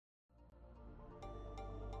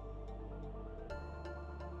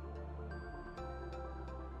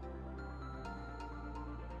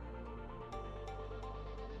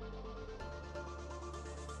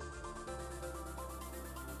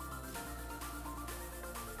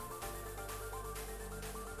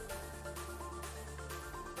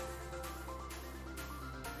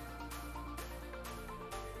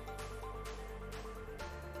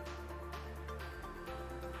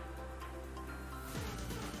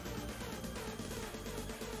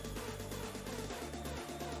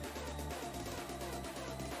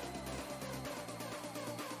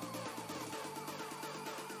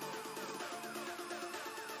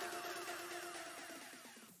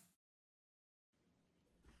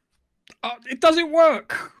It doesn't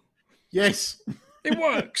work. Yes. It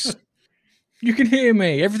works. You can hear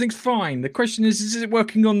me. Everything's fine. The question is it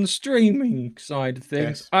working on the streaming side of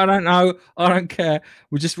things? Yes. I don't know. I don't care.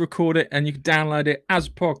 We'll just record it and you can download it as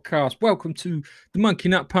a podcast. Welcome to the Monkey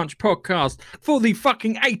Nut Punch podcast for the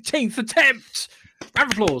fucking 18th attempt.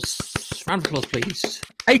 Round of applause. Round of applause, please.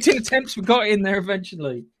 18 attempts. We got in there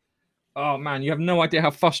eventually. Oh, man, you have no idea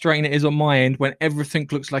how frustrating it is on my end when everything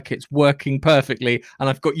looks like it's working perfectly and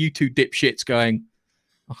I've got you two dipshits going,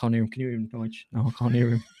 I can't hear him. Can you hear him, Nige? No, I can't hear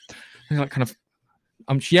him. Like kind of,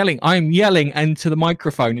 I'm yelling into the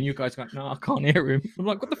microphone, and you guys go, no, I can't hear him. I'm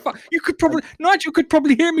like, what the fuck? Nigel could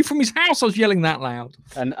probably hear me from his house. I was yelling that loud.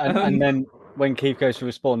 And then when Keith goes to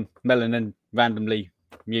respond, Melon then randomly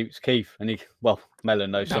mutes Keith, and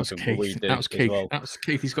Melon knows something that we do. That was Keith. Well. That was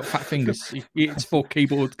Keith. He's got fat fingers. He eats 4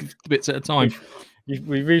 keyboard bits at a time. We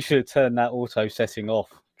really should turn that auto setting off,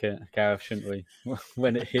 Gareth, shouldn't we?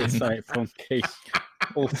 When it hears something from Keith.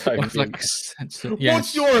 Also,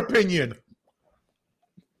 what's your opinion?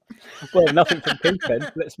 Well, nothing from Keith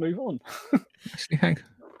then. Let's move on.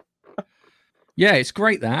 Yeah, it's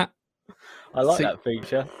great that. I like that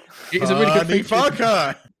feature. It is a really good feature.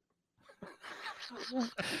 Fucker.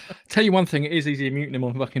 Tell you one thing, it is easier muting him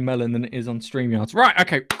on fucking Melon than it is on StreamYards. Right,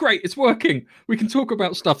 okay, great, it's working. We can talk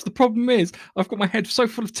about stuff. The problem is, I've got my head so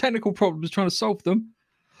full of technical problems trying to solve them.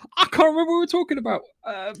 I can't remember what we were talking about.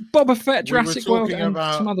 Boba Fett, Jurassic World, and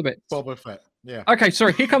some other bits. Boba Fett, yeah. Okay,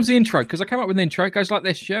 sorry, here comes the intro, because I came up with an intro. It goes like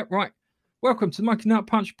this, yeah? Right. Welcome to the Monkey Nut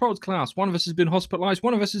Punch podcast. One of us has been hospitalised,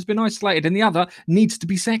 one of us has been isolated, and the other needs to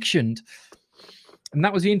be sectioned. And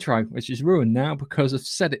that was the intro, which is ruined now because I've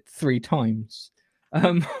said it 3 times.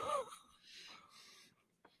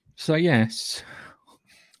 So, yes.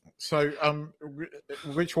 So,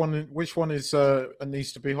 which one is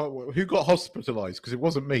needs to be? Who got hospitalised? Because it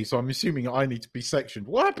wasn't me, so I'm assuming I need to be sectioned.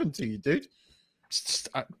 What happened to you, dude? It's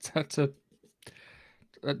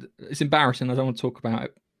embarrassing. I don't want to talk about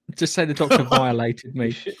it. Just say the doctor violated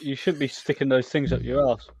me. You should be sticking those things up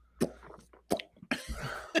your ass.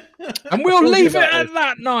 And we'll leave it at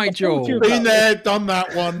that, Nigel. Been there, done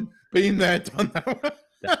that one. Been there, done that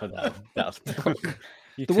one.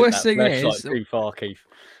 The worst thing is too far, Keith.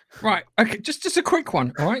 Right. Okay. Just a quick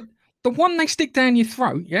one. All right. The one they stick down your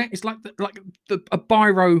throat, yeah, it's like a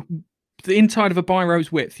biro, the inside of a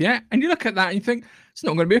biro's width, yeah. And you look at that and you think it's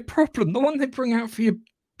not going to be a problem. The one they bring out for your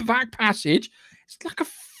back passage, it's like a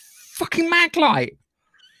fucking mag light.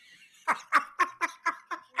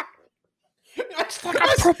 It's like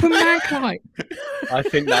a proper mag light. I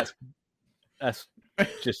think that's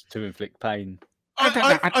just to inflict pain.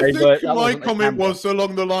 I think my comment was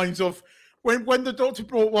along the lines of when the doctor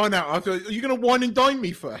brought wine out, I thought, are you going to wine and dine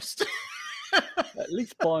me first? At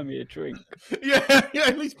least buy me a drink. Yeah,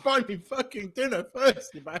 at least buy me fucking dinner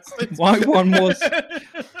first, you bastard. My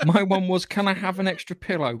one was, can I have an extra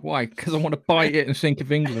pillow? Why? Because I want to bite it and think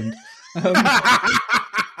of England. I'm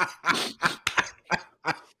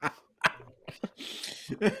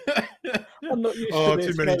not used to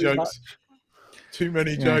this too many jokes. Much. Too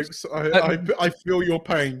many jokes. I feel your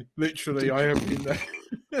pain. Literally, I have been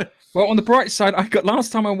there. Well, on the bright side,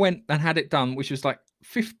 last time I went and had it done, which was like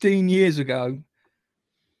 15 years ago,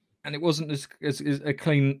 and it wasn't as a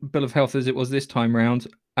clean bill of health as it was this time round.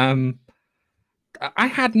 I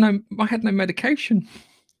had no medication.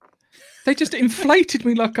 They just inflated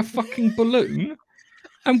me like a fucking balloon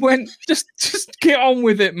and went, just get on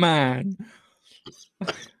with it, man.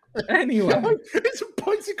 Anyway, it's a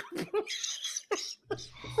bicycle.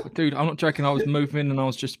 Dude, I'm not joking. I was moving and I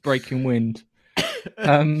was just breaking wind.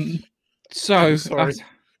 So, sorry.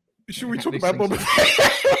 Should we talk about Boba?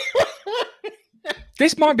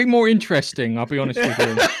 This might be more interesting. I'll be honest with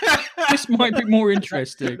you. This might be more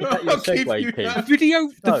interesting. The video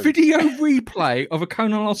replay of a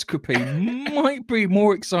colonoscopy might be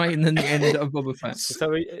more exciting than the end of Boba Fett.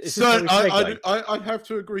 So I'd have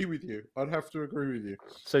to agree with you.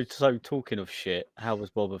 So talking of shit, how was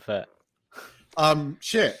Boba Fett?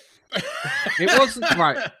 Shit. It wasn't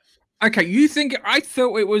right. Okay, I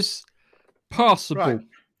thought it was passable. Right.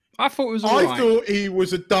 I thought it was all right. I thought he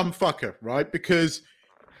was a dumb fucker, right? Because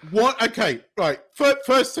okay, right.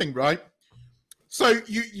 First thing, right? So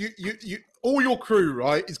you all your crew,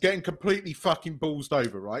 right, is getting completely fucking ballsed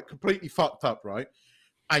over, right? Completely fucked up, right?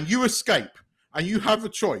 And you escape, and you have a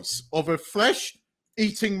choice of a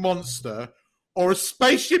flesh-eating monster or a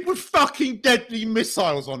spaceship with fucking deadly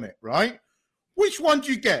missiles on it, right? Which one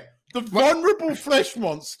do you get? The vulnerable flesh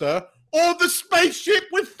monster or the spaceship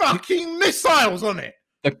with fucking missiles on it?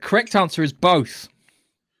 The correct answer is both.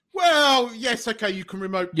 Well, yes, okay, you can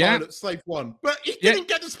remote pilot Slave 1, but he didn't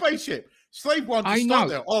get the spaceship. Slave One I just know. start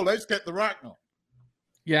there. Oh, let's get the Ragnar.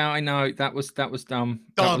 Yeah, I know that was dumb. Dumb.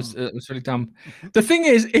 That was really dumb. The thing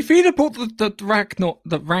is, if he'd have bought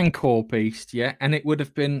the Rancor beast, yeah, and it would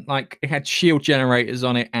have been like it had shield generators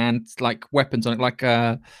on it and like weapons on it, like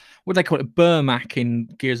what do they call it, Burmac in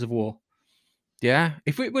Gears of War. Yeah,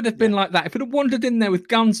 if it would have been like that, if it had wandered in there with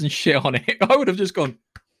guns and shit on it, I would have just gone.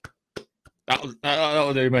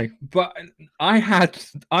 That'll do me. But I'm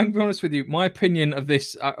gonna be honest with you, my opinion of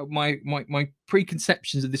this, my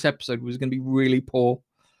preconceptions of this episode was going to be really poor.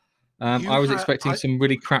 I was expecting some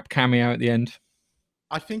really crap cameo at the end.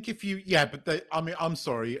 I think if you, but I'm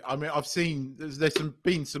sorry. I mean, I've seen there's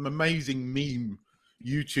been some amazing meme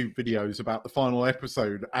YouTube videos about the final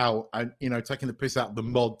episode out, and taking the piss out of the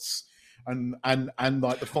mods, and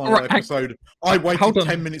like the final episode. I waited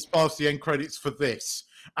 10 minutes past the end credits for this,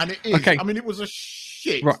 and it is. Okay. I mean, it was a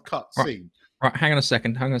shit cut scene. Right, hang on a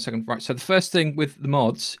second. Right, so the first thing with the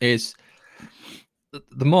mods is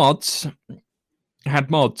the mods had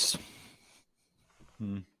mods.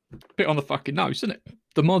 Bit on the fucking nose, isn't it?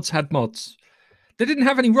 The mods had mods. They didn't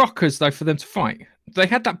have any rockers though for them to fight. They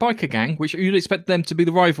had that biker gang, which you'd expect them to be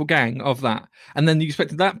the rival gang of that, and then you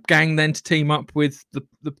expected that gang then to team up with the.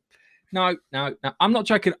 No, I'm not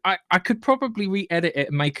joking. I could probably re-edit it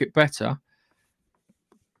and make it better,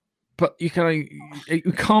 but you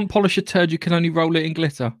can't polish a turd. You can only roll it in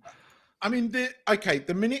glitter. I mean,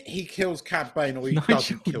 the minute he kills Cad Bane or he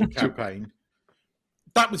doesn't kill Cad Bane,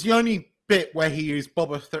 that was the only bit where he used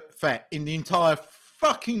Boba Fett in the entire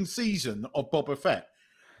fucking season of Boba Fett,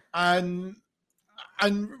 and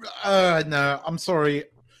no, I'm sorry.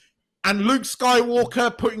 And Luke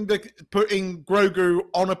Skywalker putting Grogu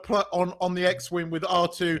on the X-wing with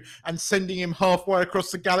R2 and sending him halfway across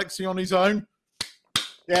the galaxy on his own.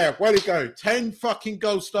 Yeah, where'd he go? 10 fucking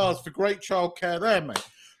gold stars for great childcare there, mate.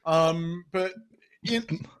 But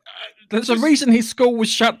there's a reason his school was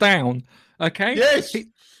shut down. Okay. Yes.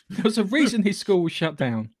 There's a reason his school was shut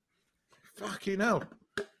down. Fucking hell.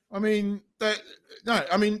 I mean,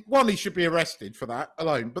 one, he should be arrested for that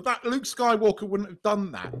alone. But that Luke Skywalker wouldn't have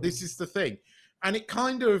done that. This is the thing. And it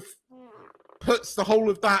kind of puts the whole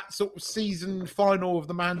of that sort of season final of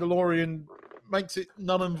The Mandalorian, makes it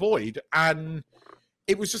null and void. And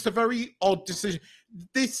it was just a very odd decision.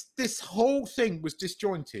 This whole thing was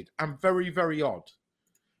disjointed and very, very odd.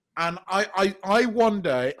 And I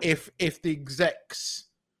wonder if the execs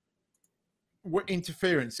were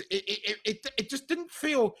interference. It just didn't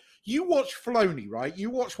feel. You watch Filoni, right?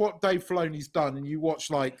 You watch what Dave Filoni's done, and you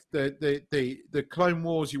watch like the Clone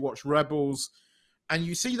Wars. You watch Rebels, and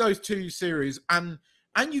you see those two series, and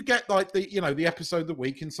you get like the episode of the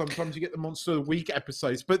week, and sometimes you get the monster of the week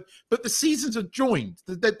episodes. But the seasons are joined.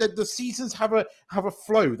 The seasons have a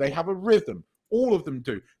flow. They have a rhythm. All of them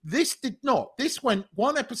do. This did not. This went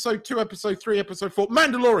 1 episode, 2 episode, 3 episode, 4.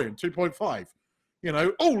 Mandalorian 2.5.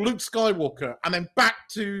 Luke Skywalker, and then back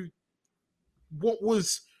to what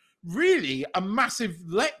was really a massive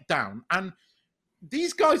letdown. And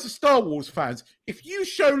these guys are Star Wars fans. If you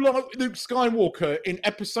show Luke Skywalker in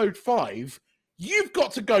episode 5, you've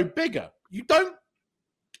got to go bigger. You don't.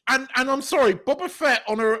 And I'm sorry, Boba Fett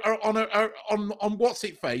on What's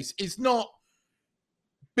It Face is not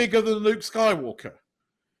bigger than Luke Skywalker.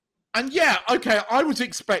 And yeah, okay, I was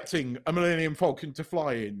expecting a Millennium Falcon to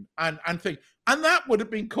fly in and think, and that would have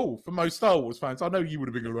been cool for most Star Wars fans. I know you would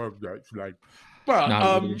have been going, but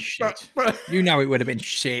no, but you know it would have been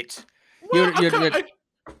shit. Well, they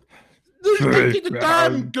did a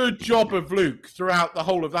damn good job of Luke throughout the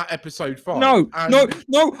whole of that episode 5. No.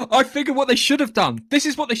 I figured what they should have done. This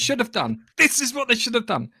is what they should have done.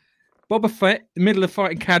 Boba Fett, in the middle of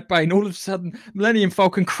fighting Cad Bane, all of a sudden, Millennium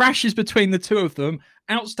Falcon crashes between the two of them,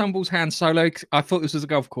 out stumbles Han Solo. I thought this was a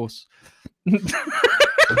golf course.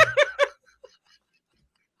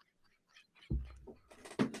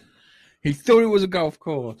 He thought it was a golf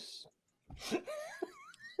course.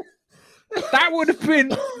 That would have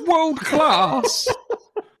been world class.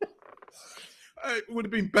 It would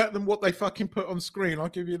have been better than what they fucking put on screen. I'll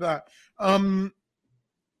give you that.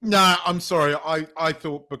 Nah, I'm sorry. I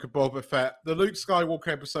thought Book of Boba Fett. The Luke Skywalker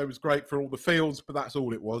episode was great for all the feels, but that's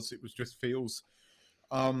all it was. It was just feels.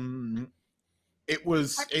 It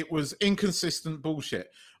was inconsistent bullshit.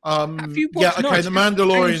 Have you watched the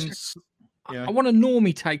Mandalorians. Yeah. I want a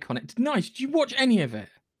normie take on it. Nice. Did you watch any of it?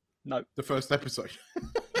 No. The first episode.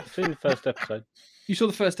 I've seen the first episode. You saw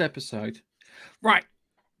the first episode. Right.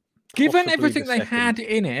 Given everything they had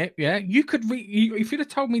in it, yeah, you could if you'd have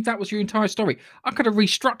told me that was your entire story, I could have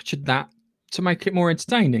restructured that to make it more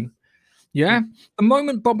entertaining. Yeah. The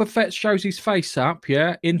moment Boba Fett shows his face up,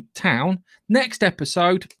 yeah, in town, next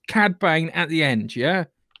episode, Cad Bane at the end, yeah.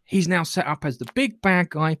 He's now set up as the big bad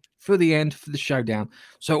guy for the end, for the showdown.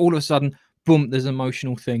 So all of a sudden, boom, there's an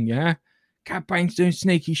emotional thing, yeah? Cad Bane's doing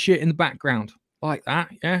sneaky shit in the background. Like that,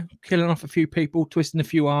 yeah? Killing off a few people, twisting a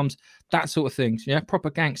few arms, that sort of things, yeah? Proper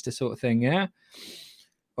gangster sort of thing, yeah?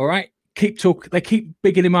 All right? Keep talking. They keep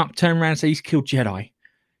bigging him up, turn around and say he's killed Jedi.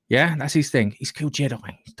 Yeah, that's his thing. He's killed Jedi.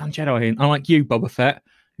 He's done Jedi in. Unlike you, Boba Fett,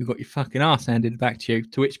 you got your fucking ass handed back to you.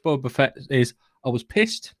 To which Boba Fett is, I was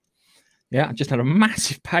pissed. Yeah, I just had a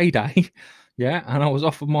massive payday. Yeah, and I was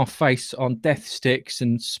off of my face on death sticks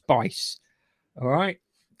and spice. All right.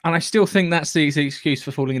 And I still think that's the excuse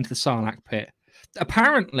for falling into the Sarlacc pit.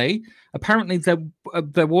 Apparently,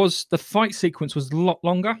 there was the fight sequence was a lot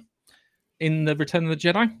longer in the Return of the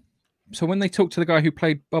Jedi. So when they talked to the guy who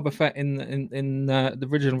played Boba Fett in the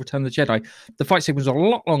original Return of the Jedi, the fight sequence was a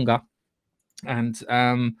lot longer, and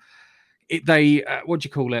what do you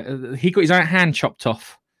call it? He got his own hand chopped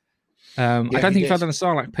off. I don't think he fell down the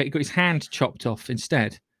Sarlacc pit. He got his hand chopped off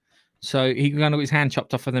instead. So he got his hand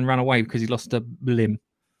chopped off and then ran away because he lost a limb.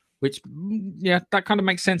 Which, yeah, that kind of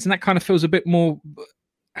makes sense, and that kind of feels a bit more,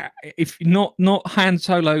 if not Han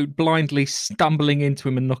Solo blindly stumbling into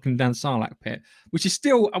him and knocking him down the Sarlacc pit, which is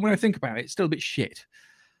still, when I think about it, it's still a bit shit.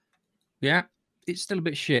 Yeah, it's still a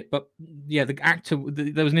bit shit. But yeah, the actor,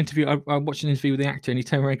 there was an interview. I watched an interview with the actor, and he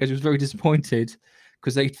told me he was very disappointed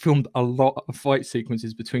because they filmed a lot of fight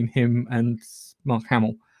sequences between him and Mark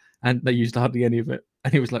Hamill, and they used hardly any of it.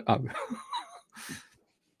 And he was like, oh.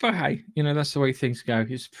 But hey, that's the way things go.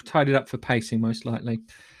 He's tied it up for pacing, most likely.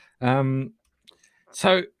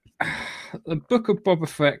 So the Book of Boba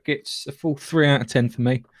Fett gets a full 3 out of 10 for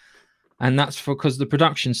me. And that's because the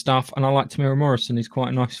production stuff, and I like Tamira Morrison. He's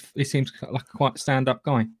quite nice. He seems like a quite stand-up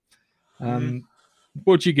guy.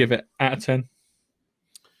 What'd you give it out of 10?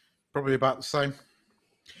 Probably about the same.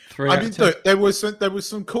 3 out of 10. Look, there was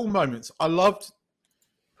some cool moments. I loved.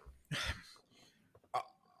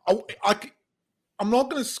 I'm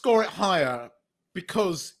not going to score it higher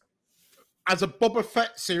because as a Boba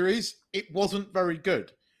Fett series, it wasn't very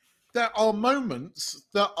good. There are moments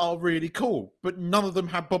that are really cool, but none of them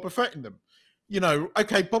had Boba Fett in them.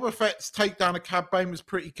 Okay, Boba Fett's takedown of Cad Bane was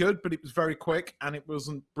pretty good, but it was very quick and it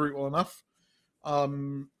wasn't brutal enough.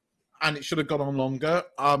 And it should have gone on longer.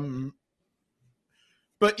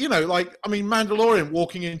 But Mandalorian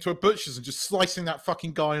walking into a butcher's and just slicing that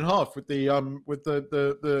fucking guy in half with the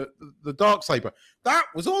Darksaber. That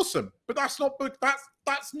was awesome. But that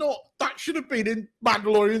should have been in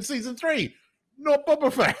Mandalorian season 3, not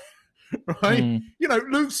Boba Fett. Right?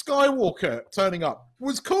 Luke Skywalker turning up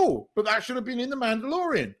was cool, but that should have been in the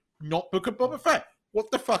Mandalorian, not Book of Boba Fett.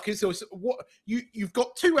 What the fuck is this? What you've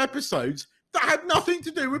got 2 episodes that had nothing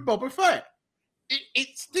to do with Boba Fett.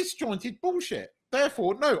 It's disjointed bullshit.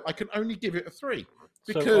 Therefore, no, I can only give it a 3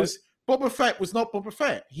 because Boba Fett was not Boba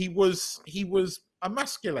Fett. He was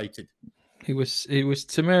emasculated. He was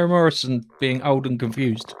Tamira Morrison being old and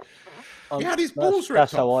confused. He had his balls ripped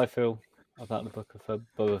That's off. how I feel about the Book of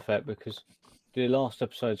Boba Fett, because the last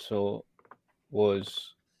episode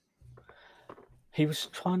was he was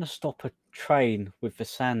trying to stop a train with the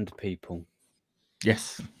Sand People.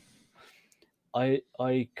 Yes. I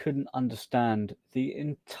couldn't understand the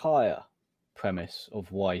entire premise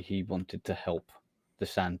of why he wanted to help the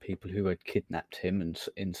Sand People who had kidnapped him and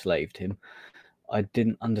enslaved him. I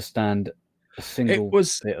didn't understand a single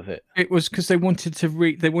bit of it. It was because they wanted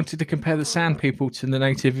to compare the Sand People to the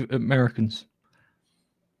Native Americans.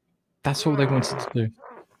 That's all they wanted to do.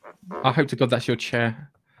 I hope to God that's your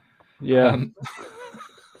chair. Yeah.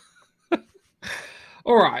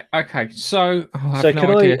 All right. Okay. So,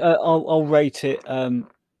 I'll rate it.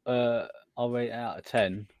 I'll rate it out of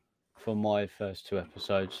 10 for my first 2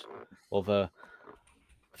 episodes. I'm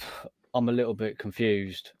a little bit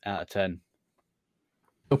confused out of 10.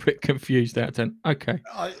 A little bit confused out of 10. Okay.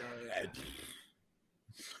 I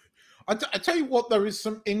tell you what, there is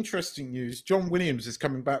some interesting news. John Williams is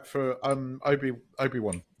coming back for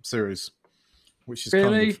Obi-Wan series, which is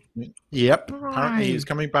really? Yep. Right. Apparently, he's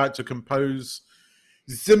coming back to compose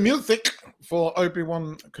the music for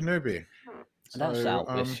Obi-Wan Kenobi. That's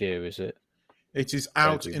out this year, is it? It is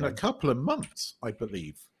out in a couple of months, I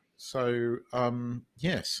believe. So,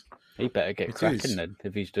 yes. He better get cracking then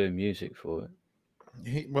if he's doing music for it.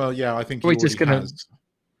 I think he just has.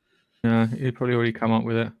 Yeah, he'd probably already come up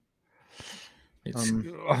with it.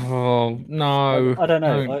 Oh no! I don't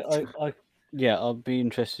know. I'll be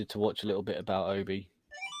interested to watch a little bit about Obi.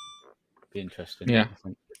 Be interesting. Yeah.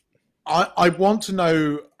 I want to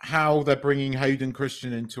know how they're bringing Hayden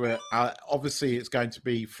Christian into it. Obviously, it's going to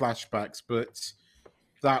be flashbacks, but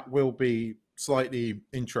that will be slightly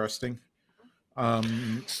interesting.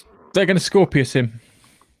 They're going to Scorpius him.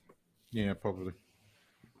 Yeah, probably.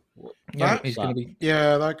 Yeah, That- he's going to be.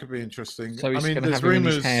 Yeah, that could be interesting. So he's I mean, going to there's have him in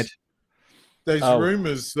his rumors. head. There's Oh.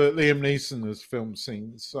 rumors that Liam Neeson has filmed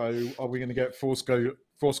scenes. So are we going to get Force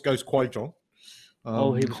Ghost Qui-Gon?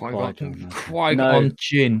 Oh, he was Qui-Gon No.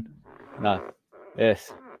 Jinn. No.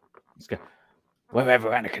 Yes. Let's go. Wherever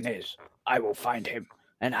Anakin is, I will find him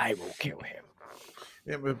and I will kill him.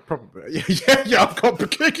 Yeah, but probably. Yeah. I've got a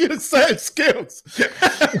peculiar set of skills.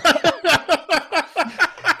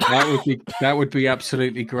 That would be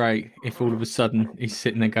absolutely great if all of a sudden he's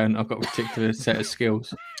sitting there going, "I've got a particular set of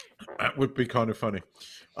skills." That would be kind of funny.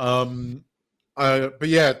 But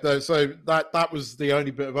yeah, so that was the only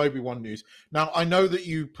bit of Obi-Wan news. Now, I know that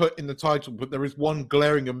you put in the title, but there is one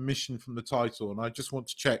glaring omission from the title, and I just want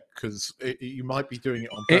to check because you might be doing it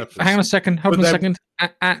on purpose. Hang on a second. Hold on a second.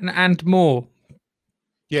 And more.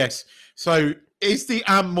 Yes. So is the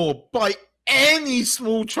and more, by any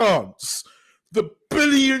small chance, the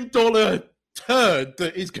billion-dollar turd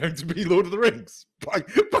that is going to be Lord of the Rings? By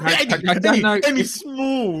I don't know any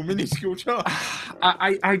small, minuscule chance.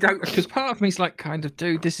 I don't, because part of me is like, kind of,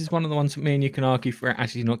 dude, this is one of the ones that me and you can argue for.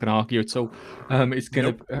 Actually, not going to argue at all. It's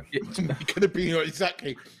going to... It's going to be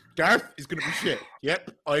exactly... Gareth is going to be shit.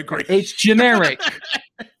 Yep, I agree. It's generic.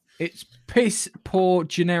 It's piss poor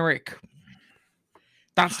generic.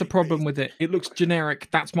 That's the problem with it. It looks generic.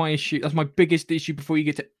 That's my issue. That's my biggest issue before you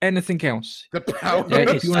get to anything else. The power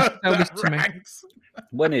if you want to tell this to me.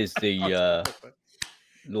 When is the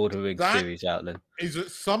Lord of the Rings series out then? Is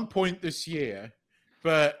at some point this year,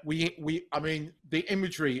 but I mean, the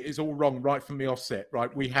imagery is all wrong right from the offset,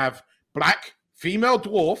 right? We have black female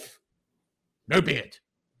dwarf, no beard.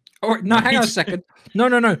 All right, no, hang on a second. No.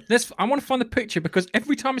 I want to find the picture because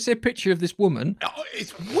every time I see a picture of this woman,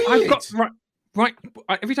 it's weird. I've got right.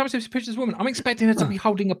 Every time I see a picture of this woman, I'm expecting her to be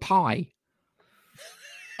holding a pie.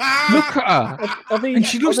 Look at her. I mean, and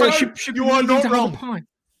she looks like she you are not wrong. Pie.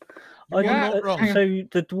 Not wrong. So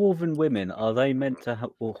the dwarven women, are they meant to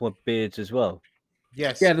have beards as well?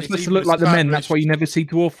 Yes. Yeah, they're supposed to look like the men. That's why you never see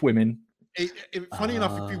dwarf women. Funny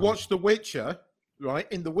enough, if you watch The Witcher, right,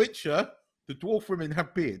 in The Witcher, the dwarf women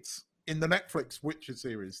have beards. In the Netflix Witcher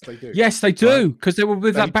series, they do. Yes, they do, because they were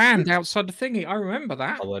with that band outside the thingy. I remember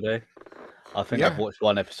that. Oh, were they? I think I've watched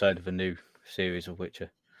one episode of a new series of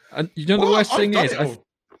Witcher. And you know the worst thing is,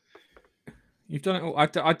 you've done it all.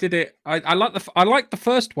 I did it. I like the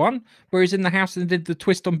first one where he's in the house and did the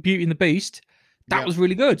twist on Beauty and the Beast. That was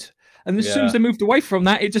really good. And as soon as they moved away from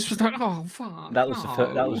that, it just was like, oh fuck. That was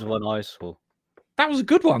that was the one I saw. That was a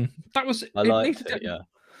good one. That was. I liked it. Yeah.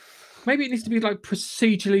 Maybe it needs to be like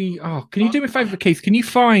procedurally. Oh, can you do me a favor, Keith? Can you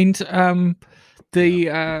find the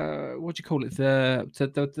what do you call it?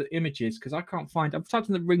 The images, because I can't find. I've typed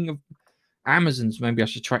in the Ring of Amazons. Maybe I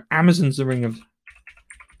should try Amazons. The Ring of.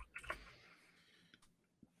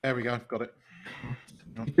 There we go. Got it.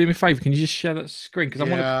 Do me a favor. Can you just share that screen? Because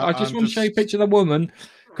I just want to show you a picture of the woman.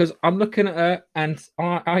 Because I'm looking at her and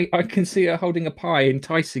I can see her holding a pie,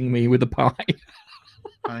 enticing me with a pie.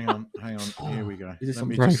 Hang on. Here we go. Is this I'm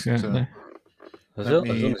going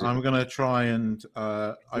to try and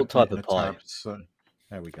what type of pie? Tab, so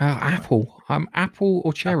there we go. Apple. Apple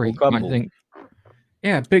or cherry, apple I think.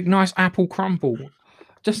 Yeah, big, nice apple crumble.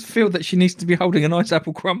 Just feel that she needs to be holding a nice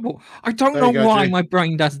apple crumble. I don't know why my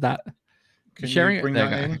brain does that. Can Sharing you bring it?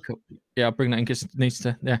 that in? Cool. Yeah, I'll bring that in because it needs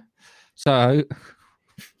to. Yeah. So.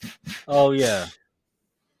 Oh yeah.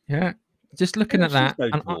 Yeah. Just looking at that.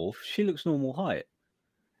 No dwarf. She looks normal height.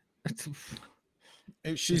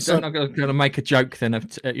 She's not going to make a joke then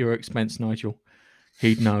at your expense, Nigel.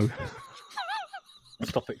 He'd know.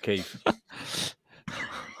 Stop it, Keith.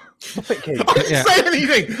 Stop it, Keith. I didn't say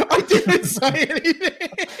anything. I didn't say anything.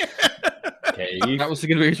 Keith. That was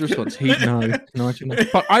going to be his response. He'd know. Nigel knows.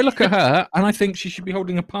 But I look at her and I think she should be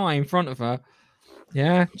holding a pie in front of her.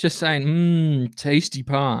 Yeah, just saying, tasty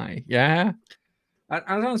pie. Yeah.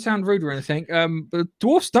 I don't sound rude or anything. But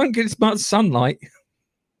dwarfs don't get as much sunlight.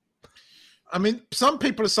 I mean, some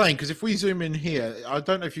people are saying, because if we zoom in here, I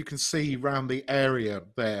don't know if you can see around the area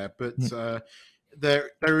there, but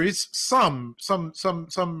there is some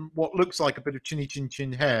what looks like a bit of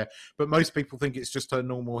chin hair, but most people think it's just her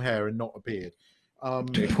normal hair and not a beard.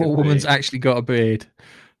 Poor woman's actually got a beard.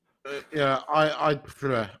 Yeah, I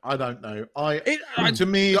don't know. To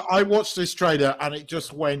me, I watched this trailer and it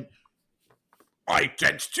just went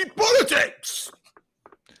identity politics.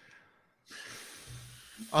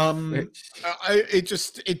 It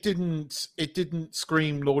didn't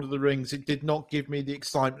scream Lord of the Rings. It did not give me the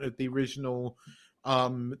excitement of the original.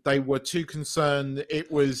 They were too concerned.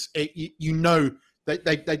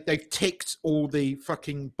 They've ticked all the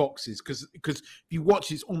fucking boxes because if you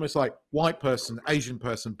watch, it's almost like white person, Asian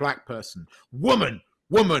person, black person, woman,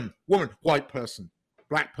 white person,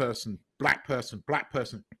 black person, black person, black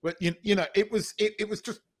person. But you know, it was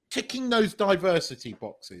just ticking those diversity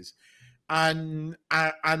boxes, and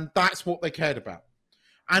that's what they cared about.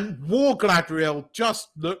 And War Gladriel just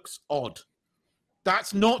looks odd.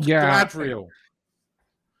 That's not Gladriel.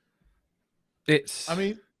 I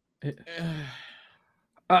mean.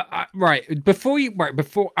 Before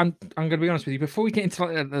I'm going to be honest with you. Before we get into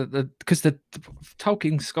like because the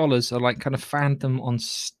Tolkien scholars are like kind of fandom on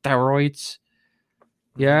steroids.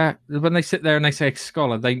 Yeah, when they sit there and they say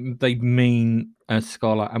scholar, they mean a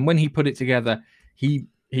scholar. And when he put it together, he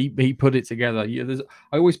put it together.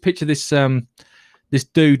 I always picture this this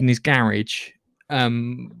dude in his garage,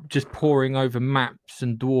 just poring over maps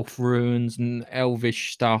and dwarf ruins and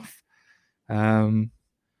elvish stuff.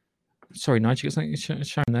 Sorry, Nigel, you got something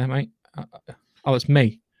shown there, mate? Oh, it's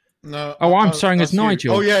me. No. Oh, I'm showing as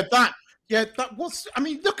Nigel. Oh, yeah, that was. I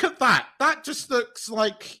mean, look at that. That just looks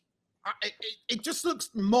like. It just looks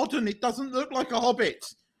modern. It doesn't look like a Hobbit.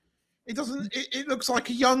 It doesn't. It looks like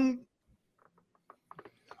a young.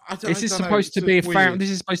 This is supposed to be This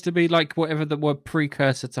is supposed to be like whatever the word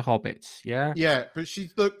precursor to Hobbits. Yeah. Yeah, but she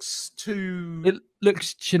looks too. It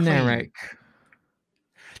looks generic. Clean.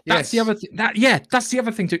 That's the other thing. That's the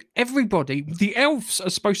other thing too. Everybody, the elves are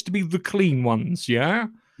supposed to be the clean ones. Yeah.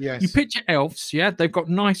 Yes. You picture elves. Yeah, they've got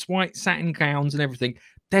nice white satin gowns and everything.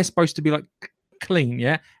 They're supposed to be like clean.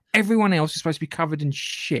 Yeah. Everyone else is supposed to be covered in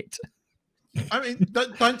shit. I mean,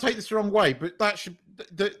 don't take this the wrong way, but that should.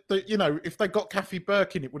 You know, if they got Kathy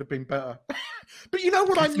Burke in, it would have been better. But you know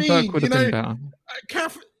what Kathy I mean. Burke would have been better.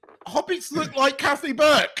 Hobbits look like Kathy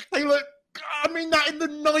Burke. They look. I mean that in the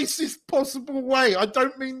nicest possible way. I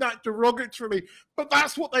don't mean that derogatorily, but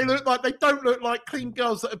that's what they look like. They don't look like clean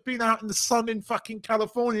girls that have been out in the sun in fucking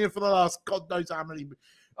California for the last God knows how many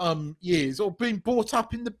years, or been brought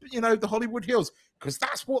up in the the Hollywood Hills, because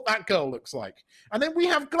that's what that girl looks like. And then we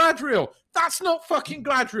have Gladriel. That's not fucking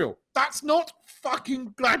Gladriel. That's not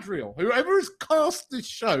fucking Gladriel. Whoever has cast this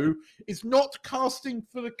show is not casting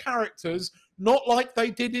for the characters, not like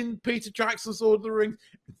they did in Peter Jackson's Lord of the Rings.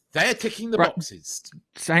 They're ticking the boxes.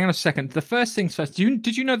 So hang on a second. The first things first.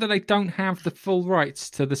 Did you know that they don't have the full rights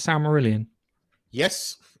to the Silmarillion?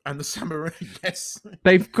 Yes, and the Silmarillion. Yes,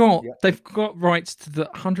 they've got rights to the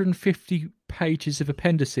 150 pages of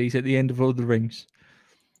appendices at the end of Lord of the Rings.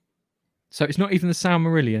 So it's not even the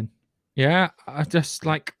Silmarillion. Yeah, I just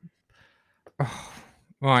like. Oh,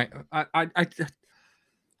 right,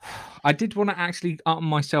 I did want to actually arm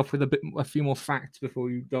myself with a few more facts before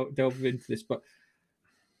you delve into this, but.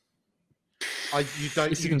 You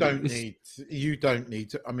don't need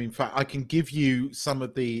to. I mean, in fact, I can give you some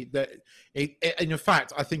of and in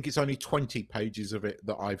fact, I think it's only 20 pages of it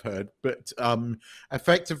that I've heard. But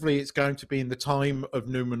effectively, it's going to be in the time of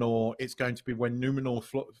Numenor. It's going to be when Numenor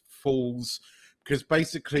falls, because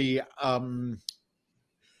basically,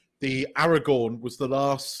 the Aragorn was the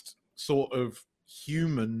last sort of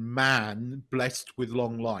human man blessed with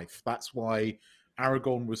long life. That's why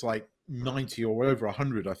Aragorn was like 90 or over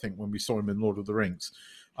 100, I think, when we saw him in Lord of the Rings.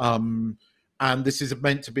 And this is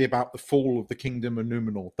meant to be about the fall of the kingdom of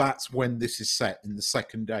Numenor. That's when this is set, in the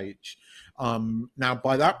Second Age. Now,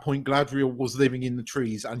 by that point, Gladriel was living in the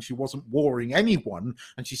trees, and she wasn't warring anyone,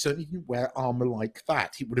 and she certainly didn't wear armor like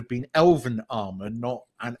that. It would have been elven armor, not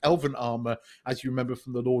an elven armor, as you remember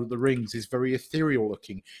from the Lord of the Rings, is very ethereal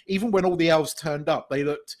looking. Even when all the elves turned up, they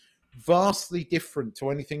looked vastly different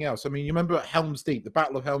to anything else. I mean, you remember at Helm's Deep, the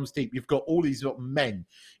Battle of Helm's Deep, you've got all these men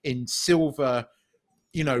in silver,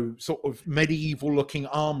 sort of medieval looking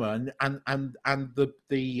armor, and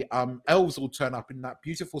the elves will turn up in that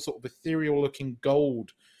beautiful sort of ethereal looking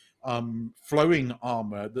gold flowing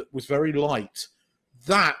armor that was very light.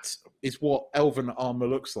 That is what elven armor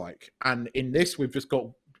looks like. And in this, we've just got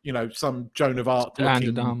some Joan of Arc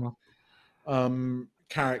looking armor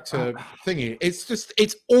character thingy.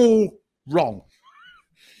 It's all wrong.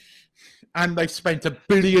 And they've spent $1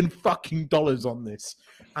 billion fucking on this,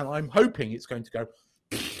 and I'm hoping it's going to go.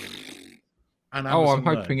 And I'm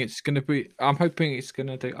hoping it's going to be. I'm hoping it's going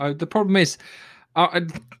to do. The problem is,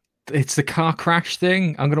 it's the car crash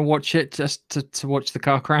thing. I'm going to watch it just to watch the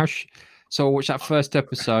car crash. So I'll watch that first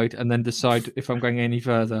episode and then decide if I'm going any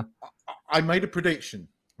further. I made a prediction,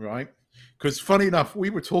 right? Because funny enough, we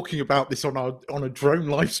were talking about this on a drone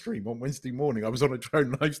live stream on Wednesday morning. I was on a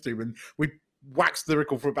drone live stream, and we waxed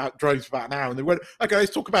lyrical about drones for about an hour, and they went, okay,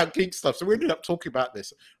 let's talk about geek stuff. So we ended up talking about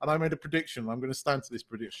this, and I made a prediction. I'm going to stand to this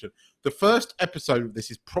prediction. The first episode of this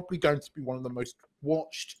is probably going to be one of the most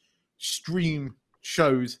watched stream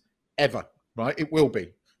shows ever, right? It will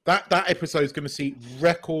be. That episode is going to see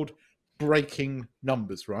record-breaking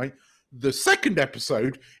numbers, right? The second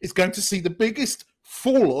episode is going to see the biggest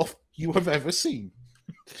fall-off you have ever seen.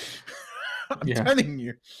 I'm telling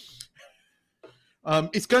you.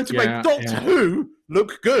 It's going to make Doctor Who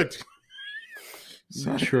look good.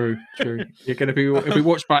 So. True. You're going to it'll be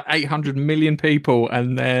watched by 800 million people,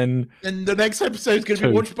 and then the next episode is going to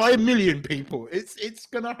be watched by 1 million people. It's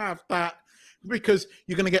going to have that, because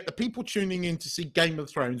you're going to get the people tuning in to see Game of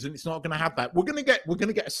Thrones, and it's not going to have that. We're going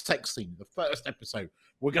to get a sex scene. The first episode,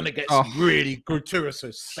 we're going to get some really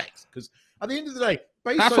gratuitous sex, because at the end of the day,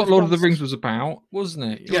 that's what Lord of the Rings was about, wasn't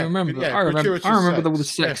it? I remember all the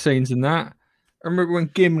sex scenes in that. I remember when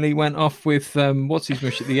Gimli went off with what's his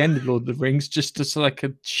mission at the end of Lord of the Rings, just to like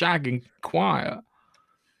a shag and quiet.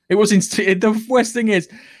 It was the worst thing is,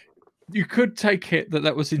 you could take it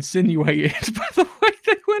that was insinuated by the way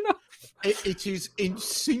they went off. It is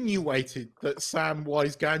insinuated that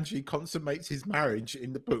Samwise Gamgee consummates his marriage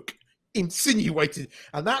in the book. Insinuated,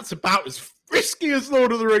 and that's about as frisky as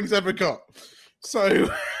Lord of the Rings ever got.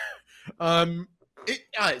 So,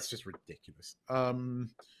 it's just ridiculous. I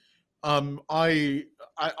don't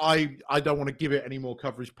want to give it any more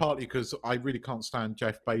coverage, partly because I really can't stand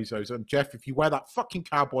Jeff Bezos. And Jeff, if you wear that fucking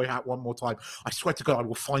cowboy hat one more time, I swear to God, I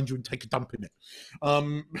will find you and take a dump in it.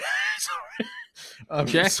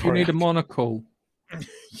 Jeff, you need a monocle.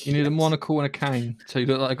 You need a monocle and a cane, so you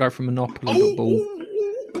look like a guy from Monopoly.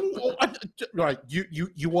 Right,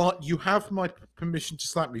 you have my permission to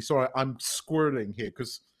slap me. Sorry, I'm squirreling here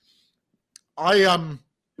because I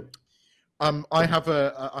have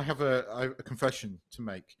a confession to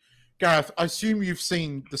make. Gareth, I assume you've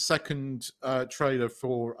seen the second trailer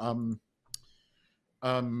for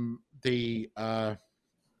the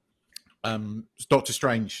Doctor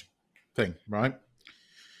Strange thing, right?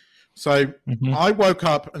 So I woke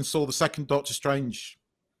up and saw the second Doctor Strange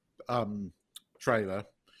trailer.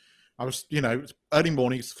 I was, it's early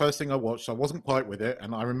morning. It's the first thing I watched. I wasn't quite with it.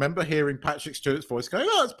 And I remember hearing Patrick Stewart's voice going,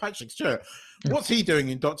 "Oh, it's Patrick Stewart. What's he doing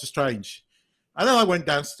in Doctor Strange?" And then I went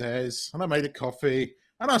downstairs and I made a coffee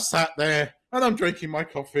and I sat there and I'm drinking my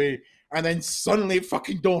coffee. And then suddenly it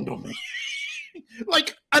fucking dawned on me.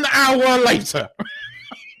 Like an hour later.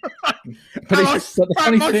 But I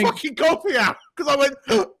found my fucking coffee out because I went,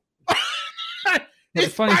 the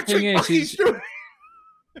funny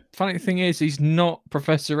thing is, he's not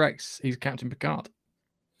Professor X. He's Captain Picard.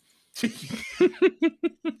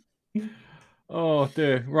 Oh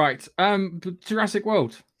dear. Right. Jurassic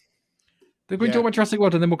World. We're going to talk about Jurassic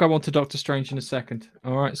World, and then we'll go on to Doctor Strange in a second.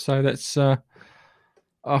 All right. So that's. I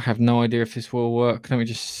have no idea if this will work. Let me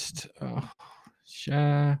just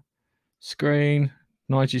share screen.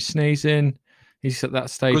 Nigel's sneezing. He's at that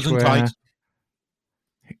stage where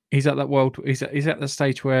he's at that world. He's at the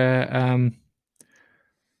stage where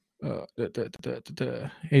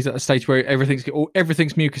he's at the stage where everything's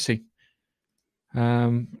mucusy.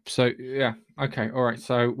 So yeah, okay, all right.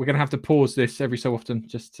 So we're gonna have to pause this every so often,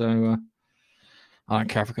 just so I don't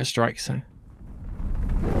care if I get a strike. So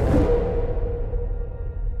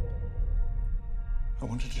I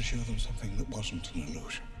wanted to show them something that wasn't an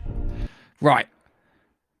illusion. Right.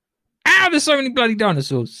 There's so many bloody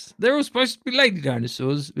dinosaurs. They're all supposed to be lady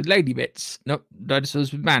dinosaurs with lady bits, not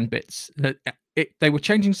dinosaurs with man bits. They were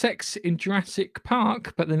changing sex in Jurassic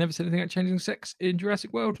Park, but they never said anything about changing sex in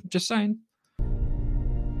Jurassic World. Just saying.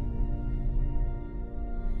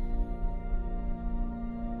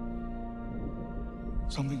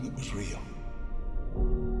 Something that was real.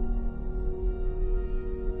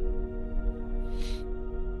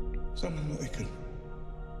 Something that they could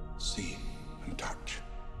see and touch.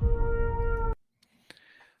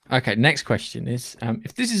 Okay, next question is,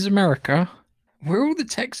 if this is America, where are all the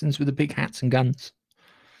Texans with the big hats and guns?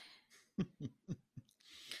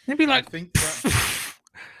 They'd be like...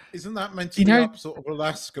 Isn't that meant to be up sort of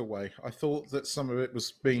Alaska way? I thought that some of it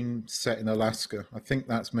was being set in Alaska. I think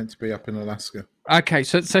that's meant to be up in Alaska. Okay,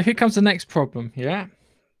 so here comes the next problem, yeah?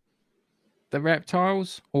 The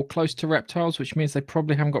reptiles, or close to reptiles, which means they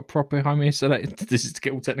probably haven't got proper homeostasis. This is to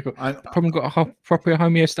get all technical. Probably got a proper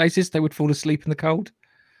homeostasis. They would fall asleep in the cold.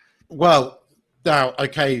 Well, now,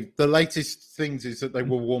 okay, the latest things is that they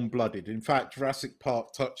were warm-blooded. In fact, Jurassic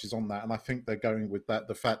Park touches on that, and I think they're going with that,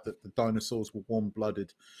 the fact that the dinosaurs were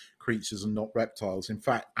warm-blooded creatures and not reptiles. In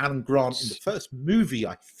fact, Alan Grant in the first movie,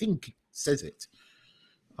 I think, says it.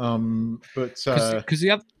 Because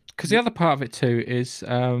the other part of it too is,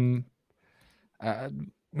 oh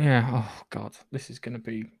God, this is going to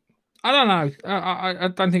be. I don't know. I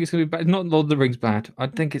don't think it's going to be bad. Not Lord of the Rings bad. I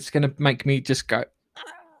think it's going to make me just go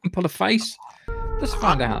and pull a face. Let's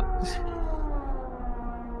find out.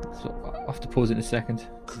 I'll have to pause it in a second.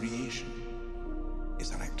 Creation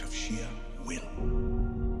is an act of sheer will.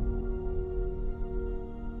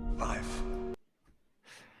 Life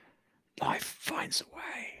finds a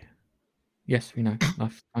way. Yes, we know.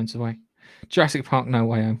 Life finds a way. Jurassic Park, No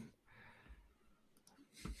Way Home.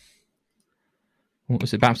 What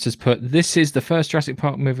was it? Babs has put, this is the first Jurassic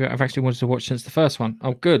Park movie I've actually wanted to watch since the first one.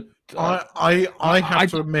 Oh, good. I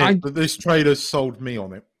have to admit that this trailer sold me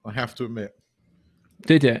on it. I have to admit.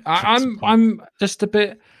 Did it? I'm just a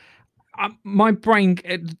bit. My brain,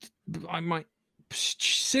 my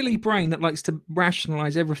silly brain that likes to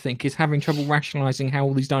rationalize everything is having trouble rationalizing how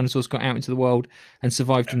all these dinosaurs got out into the world and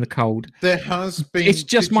survived in the cold. There has been. It's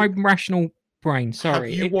just my rational brain.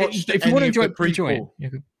 Sorry. Have you watched if you want to enjoy it, prequel? enjoy it. Yeah.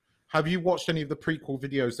 Have you watched any of the prequel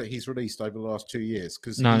videos that he's released over the last 2 years?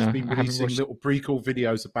 Because he's been releasing little prequel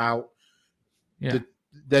videos about. Yeah.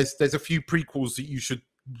 There's a few prequels that you should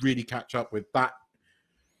really catch up with. That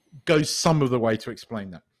goes some of the way to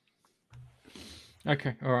explain that.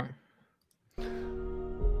 Okay. All right.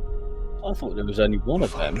 I thought there was only one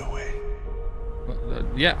of them.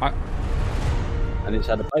 Yeah. And it's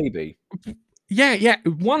had a baby. Yeah.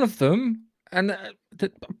 One of them. And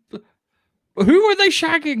who are they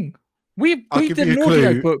shagging? We did an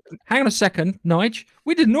audio book. Hang on a second, Nige.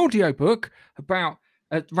 We did an audio book about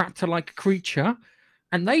a raptor-like creature,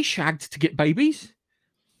 and they shagged to get babies.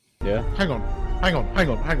 Yeah. Hang on.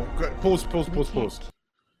 Pause.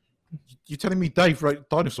 You're telling me Dave wrote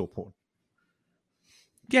dinosaur porn?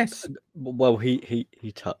 Yes. Well, he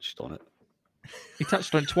touched on it. He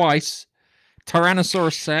touched on it twice.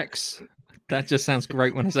 Tyrannosaurus sex. That just sounds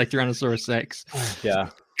great when I say Tyrannosaurus sex. Yeah.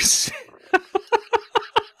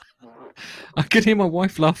 I could hear my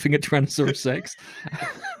wife laughing at Tyrannosaurus sex.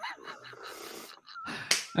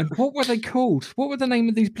 And what were they called? What were the name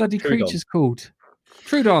of these bloody creatures called?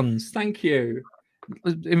 Troodons. Thank you.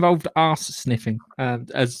 Involved arse sniffing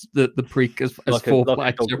as the preak as like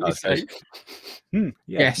foreplay.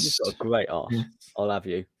 Yes, you've got a great arse. Yeah. I'll have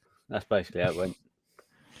you. That's basically how it went.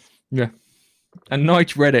 Yeah, and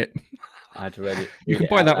Nige read it. I had to read it. You can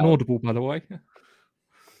buy that on Audible, by the way.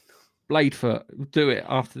 Bladefoot, do it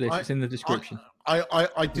after this. It's in the description.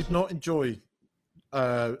 I did not enjoy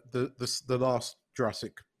the last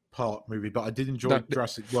Jurassic Park movie, but I did enjoy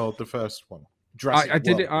Jurassic World, the first one. I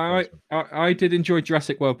did enjoy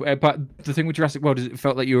Jurassic World, but the thing with Jurassic World is it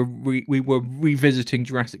felt like we were revisiting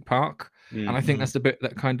Jurassic Park, and I think that's the bit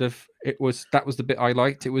that kind of that was the bit I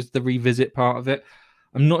liked. It was the revisit part of it.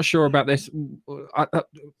 I'm not sure about this.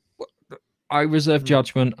 I reserve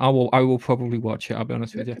judgment. I will probably watch it. I'll be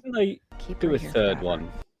honest with you. Didn't they do a third one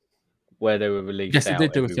where they were released? Yes, they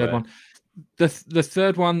did do a third one. The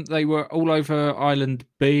third one, they were all over Island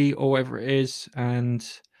B or whatever it is, and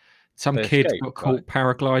some kid got caught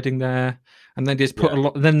paragliding there, and they just put a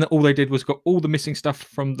lot. Then all they did was got all the missing stuff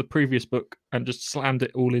from the previous book and just slammed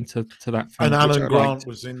it all into that film. And Alan Grant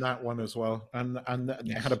was in that one as well, and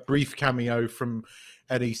it had a brief cameo from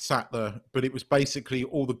Eddie Sattler, but it was basically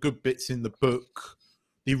all the good bits in the book,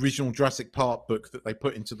 the original Jurassic Park book that they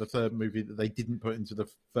put into the third movie that they didn't put into the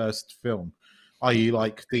first film, i.e.,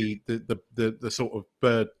 like the sort of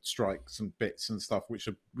bird strikes and bits and stuff, which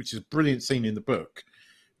is a brilliant scene in the book.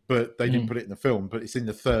 But they didn't put it in the film, but it's in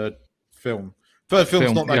the third film. Third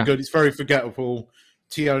film's not that good. It's very forgettable.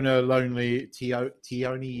 Tiona Lonely,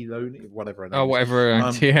 whatever. Oh,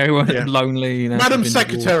 whatever. Tio Lonely. Madam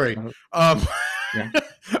Secretary. Yeah.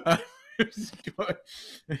 I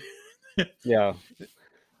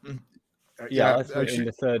thought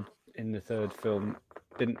in the third film,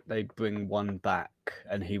 didn't they bring one back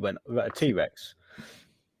and he went a T-Rex?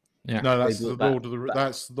 Yeah. No, that's the Lord of the.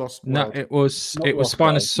 That's Lost World. No, it was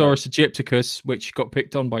Spinosaurus aegypticus, which got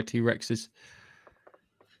picked on by T-Rexes.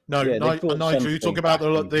 No, Nigel, you talk about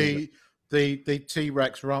the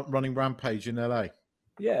T-Rex running rampage in LA.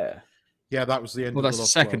 Yeah. Yeah, that was the end. Well, that's the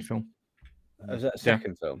second film. Was that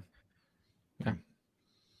second film? Yeah.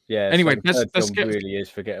 Yeah. Anyway, so the third film really is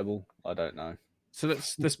forgettable. I don't know. So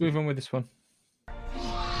let's move on with this one.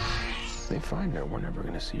 They find her, we're never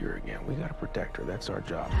going to see her again. We got to protect her. That's our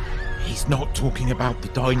job. He's not talking about the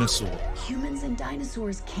dinosaur. Humans and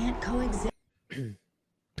dinosaurs can't coexist.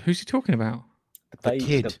 Who's he talking about? The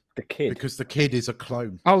kid. The kid. Because the kid is a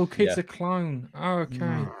clone. Oh, the kid's a clone. Oh,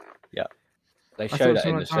 okay. Yeah. They show that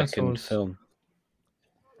in the second film.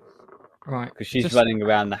 Right. Because she's running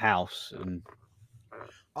around the house. And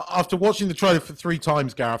after watching the trailer for 3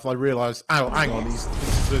 times, Gareth, I realised, hang on, this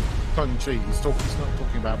is a tongue-in-cheek. He's not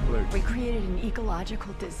talking about Blue. We created an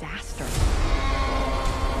ecological disaster.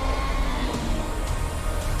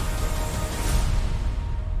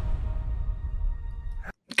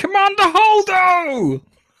 Commander Holdo!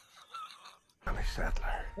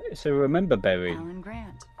 It's a remember berry. Alan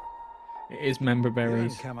Grant. It is member You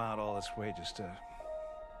berries. didn't come out all this way just to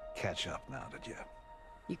catch up now, did you?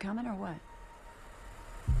 You coming or what?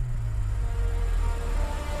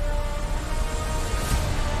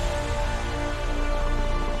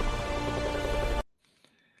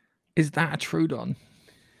 Is that a Trudon?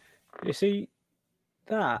 You see,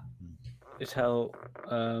 that is how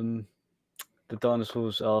the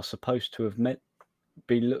dinosaurs are supposed to have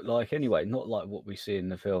look like anyway, not like what we see in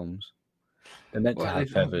the films. They're meant to have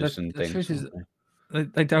feathers and the things. truth is,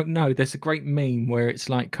 they don't know. There's a great meme where it's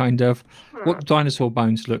like kind of what dinosaur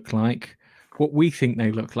bones look like, what we think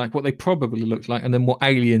they look like, what they probably look like, and then what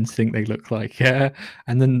aliens think they look like. Yeah,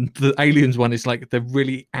 and then the aliens one is like they're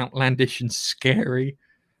really outlandish and scary.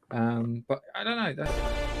 But I don't know.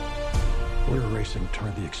 We're racing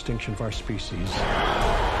toward the extinction of our species.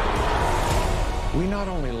 We not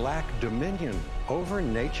only lack dominion over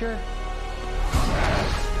nature,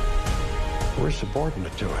 we're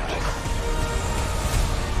subordinate to it.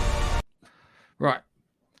 Right.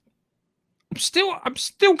 I'm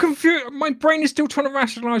still confused. My brain is still trying to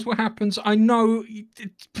rationalize what happens. I know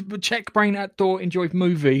check brain at door, enjoy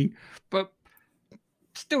movie, but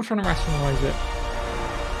still trying to rationalize it.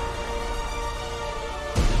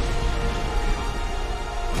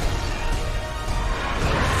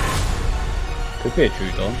 Could be a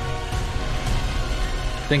Trudon.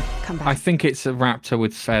 I think it's a raptor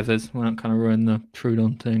with feathers. We're not kind of ruin the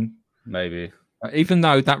Trudon thing. Maybe. Even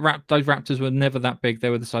though those raptors were never that big, they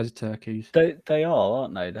were the size of turkeys. They are,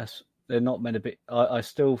 aren't they? They're not meant to be. I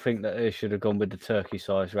still think that they should have gone with the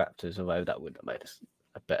turkey-sized raptors, although that would have made us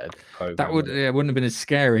a better program. That wouldn't have been as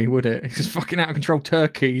scary, would it? It's just fucking out of control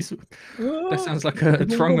turkeys. That sounds like a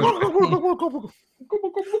throng of...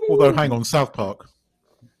 Although, hang on, South Park.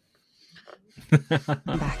 Come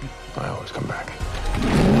back. I always come back.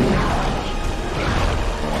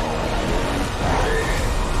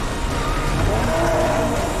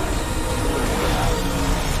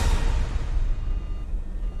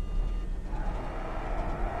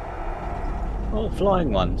 Oh,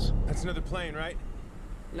 flying ones. That's another plane, right?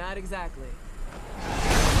 Not exactly.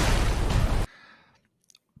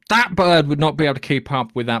 That bird would not be able to keep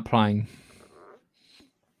up with that plane.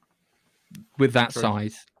 With that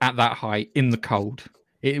size, at that height, in the cold.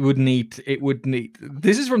 It would need.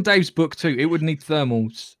 This is from Dave's book too. It would need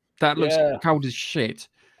thermals. That looks cold as shit.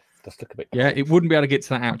 Does look a bit. Yeah, it wouldn't be able to get to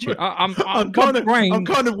that altitude. I'm kind of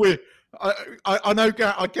weird. I know.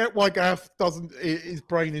 I get why Gaff doesn't. His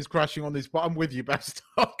brain is crashing on this, but I'm with you, Bast.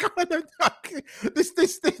 I kind of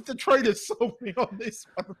the trailer sold me on this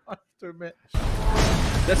one. I have to admit.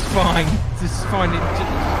 That's fine. This is fine.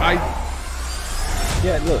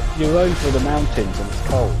 Yeah, look, you're over the mountains and it's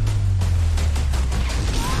cold.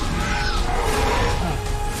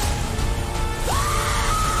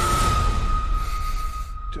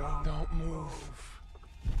 Don't move.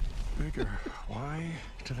 Bigger. Why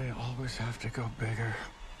do they always have to go bigger?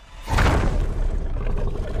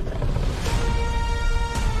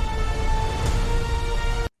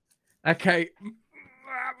 Okay.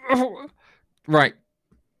 Right.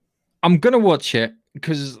 I'm gonna watch it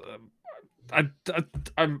because I'm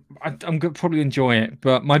gonna probably enjoy it,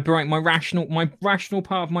 but my rational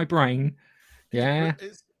part of my brain,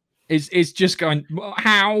 is just going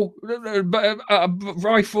how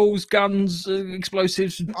rifles, guns,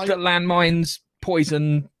 explosives, landmines,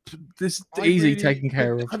 poison. This easy taken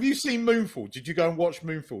care of. Have you seen Moonfall? Did you go and watch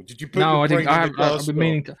Moonfall? Did you put no, your I brain didn't. in a glass I've been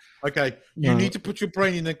meaning to. Okay, you need to put your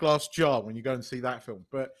brain in a glass jar when you go and see that film.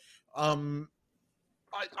 But I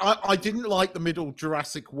didn't like the middle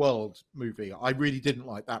Jurassic World movie. I really didn't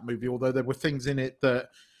like that movie, although there were things in it that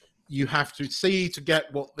you have to see to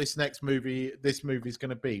get what this movie is going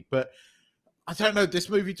to be. But I don't know. This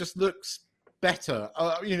movie just looks better.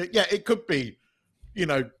 It could be,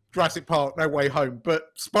 Jurassic Park, No Way Home, but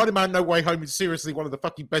Spider-Man No Way Home is seriously one of the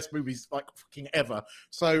fucking best movies fucking ever.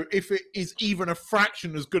 So if it is even a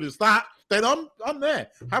fraction as good as that, then I'm there.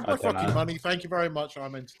 Have my fucking money. Thank you very much.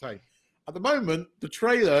 I'm entertained. At the moment, the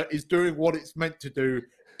trailer is doing what it's meant to do.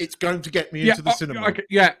 It's going to get me into the cinema. Okay,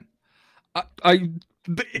 yeah.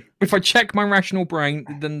 If I check my rational brain,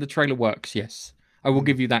 then the trailer works. Yes, I will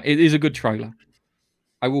give you that. It is a good trailer.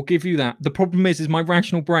 I will give you that. The problem is my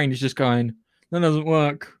rational brain is just going, that doesn't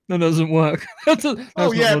work. That doesn't work. But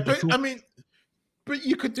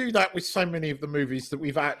you could do that with so many of the movies that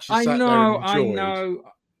we've actually I know.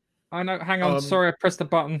 Hang on. Sorry, I pressed the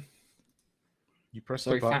button. You pressed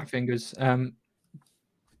the button. Fat fingers.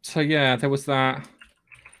 So yeah, there was that.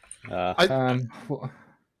 I am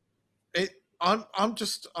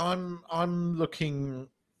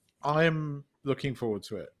looking forward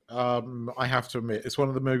to it. I have to admit, it's one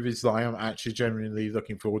of the movies that I am actually genuinely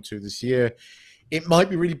looking forward to this year. It might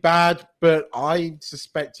be really bad, but I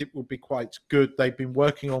suspect it will be quite good. They've been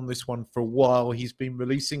working on this one for a while. He's been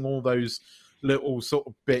releasing all those little sort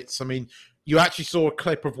of bits. I mean, you actually saw a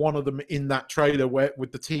clip of one of them in that trailer where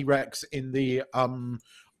with the T-Rex in the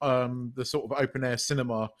sort of open air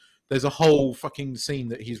cinema. There's a whole fucking scene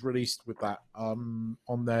that he's released with that on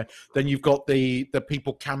there. Then you've got the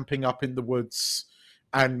people camping up in the woods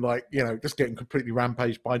and like, you know, just getting completely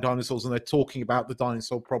rampaged by dinosaurs, and they're talking about the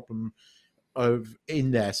dinosaur problem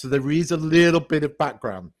in there. So there is a little bit of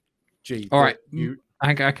background. All right.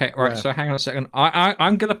 Okay. All right. So hang on a second.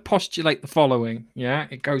 I'm going to postulate the following. Yeah.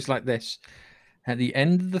 It goes like this. At the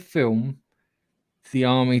end of the film, the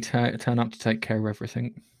army turn up to take care of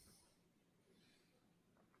everything.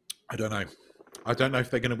 I don't know. I don't know if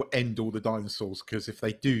they're going to end all the dinosaurs, because if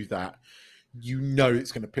they do that, you know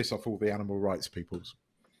it's going to piss off all the animal rights peoples.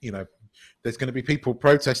 You know, there's going to be people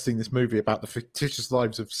protesting this movie about the fictitious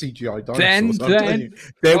lives of CGI dinosaurs. Then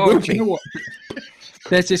there will be. You know what?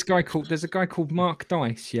 There's a guy called Mark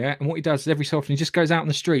Dice, yeah, and what he does is every so often he just goes out in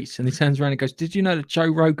the streets and he turns around and goes, "Did you know that Joe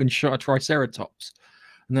Rogan shot a triceratops?"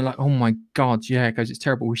 And they're like, "Oh my god, yeah." He goes, "It's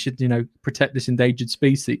terrible. We should, protect this endangered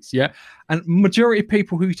species." Yeah, and majority of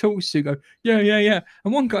people who he talks to go, "Yeah."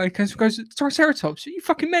 And one guy goes, "Triceratops? Are you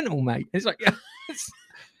fucking mental, mate?" It's like, yeah.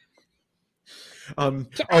 I'm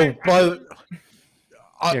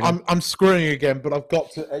screwing again, but I've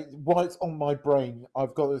got to. While it's on my brain,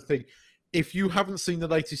 I've got the thing. If you haven't seen the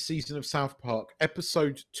latest season of South Park,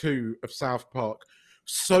 episode 2 of South Park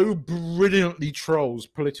so brilliantly trolls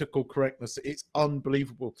political correctness. It's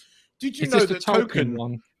unbelievable. Did you know that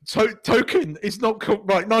Token is not called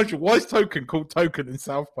right, Nigel? Why is Token called Token in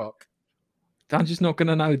South Park? I'm just not going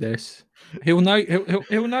to know this. He'll know.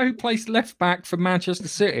 He'll know who plays left back for Manchester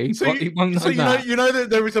City, but he won't know that. You know that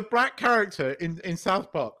there is a black character in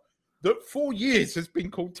South Park that for years has been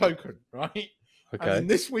called Token, right? Okay. And in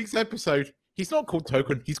this week's episode, he's not called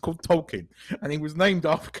Token, he's called Tolkien. And he was named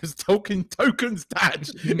after because Token's dad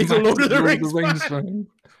is a Lord of the Rings fan.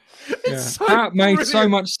 Yeah. So that made so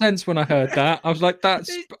much sense when I heard that. I was like,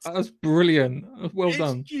 that's brilliant. Well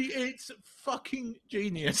done. It's fucking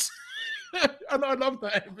genius. And I love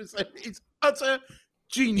that episode. It's utter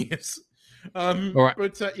genius. All right.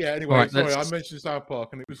 But yeah, anyway, right, sorry, I mentioned South Park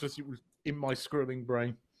and it was in my scrolling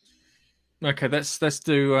brain. Okay, let's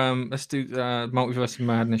do Multiverse of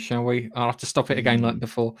Madness, shall we? I'll have to stop it again like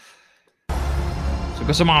before. So we've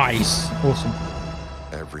got some eyes. Awesome.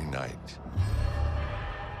 Every night,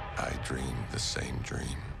 I dream the same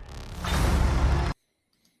dream.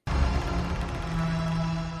 And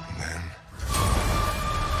then...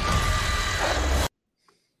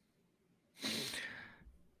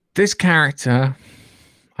 This character,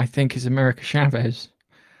 I think, is America Chavez.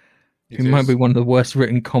 Who might be one of the worst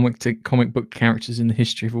written comic book characters in the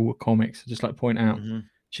history of all comics. I just like to point out. Mm-hmm.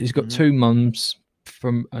 She's got two mums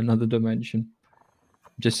from another dimension.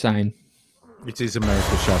 Just saying. It is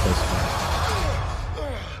America Chavez.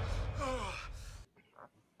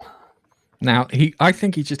 Now, I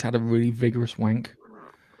think he just had a really vigorous wank.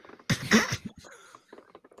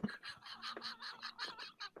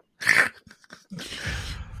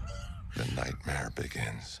 The nightmare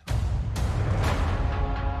begins.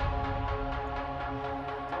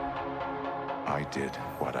 I did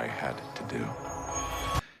what I had to do.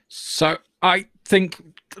 So I think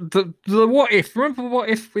the what if. Remember the what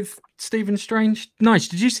if with Stephen Strange? Nice.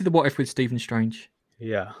 Did you see the what if with Stephen Strange?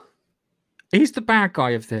 Yeah. He's the bad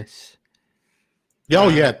guy of this.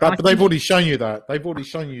 Yeah, but they've already shown you that. They've already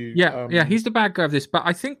shown you. Yeah, he's the bad guy of this. But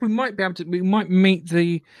I think we might meet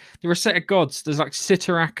the Rosetta gods. There's like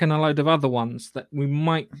Sitarak and a load of other ones that we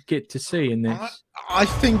might get to see in this. I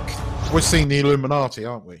think we're seeing the Illuminati,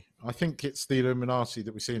 aren't we? I think it's the Illuminati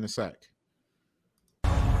that we see in a sec.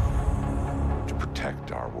 To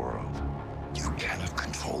protect our world. You cannot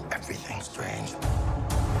control everything, Strange.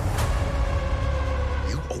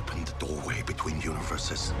 You opened the doorway between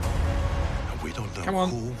universes. And we don't know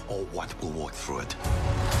who or what will walk through it.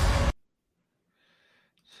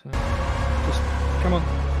 So, just come on.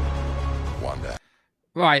 Wanda.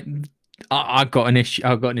 Right. I've got an issue.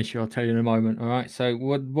 I'll tell you in a moment. All right. So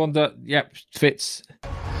Wanda, yep, fits.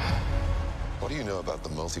 What do you know about the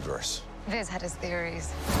multiverse? Viz had his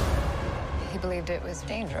theories. He believed it was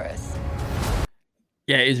dangerous.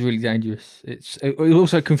 Yeah, it is really dangerous. It's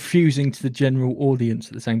also confusing to the general audience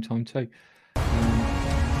at the same time too.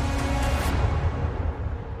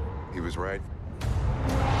 He was right.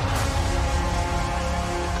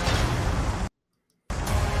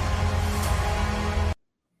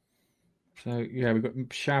 So yeah, we've got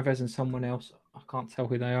Chavez and someone else. I can't tell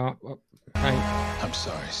who they are. Hey, I'm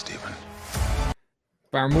sorry, Stephen.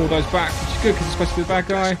 Baron Mordo's back, which is good because he's supposed to be the bad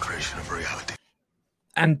guy. Creation of reality.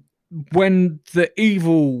 And when the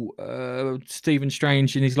evil Stephen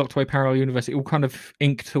Strange in his locked away parallel universe, it all kind of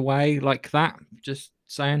inked away like that. Just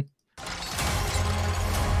saying.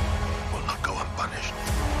 Will not go unpunished.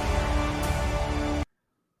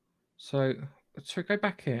 So go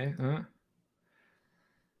back here.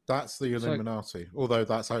 That's the Illuminati, although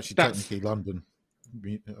that's actually technically London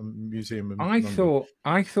Museum. I thought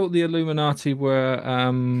the Illuminati were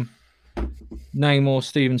Namor,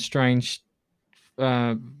 Stephen Strange,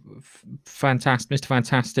 Mr.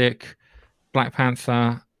 Fantastic, Black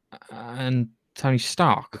Panther, and Tony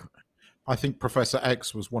Stark. I think Professor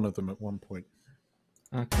X was one of them at one point.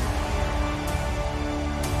 Okay.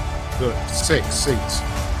 Look, 6 seats.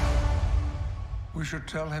 We should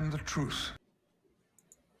tell him the truth.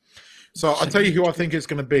 So I'll tell you who I think it's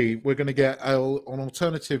going to be. We're going to get an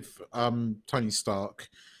alternative Tony Stark.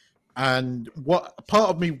 And what part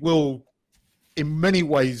of me will, in many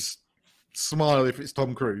ways, smile if it's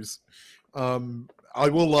Tom Cruise. I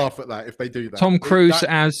will laugh at that if they do that. Tom Cruise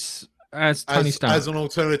as Tony Stark. As an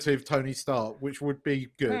alternative Tony Stark, which would be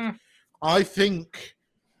good. Yeah. I think,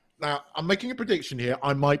 now, I'm making a prediction here.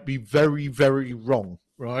 I might be very, very wrong,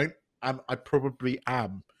 right? And I probably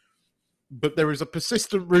am. But there is a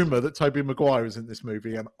persistent rumor that Tobey Maguire is in this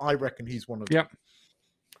movie, and I reckon he's one of them. Yep.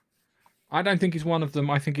 I don't think he's one of them.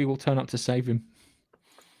 I think he will turn up to save him.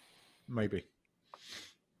 Maybe.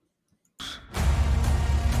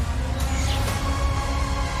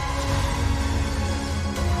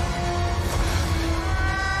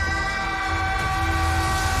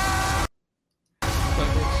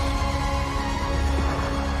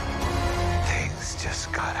 Things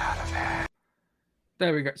just got out of hand.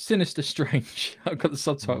 There we go. Sinister Strange. I've got the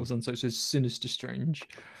subtitles on, so it says Sinister Strange.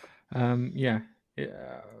 Yeah. You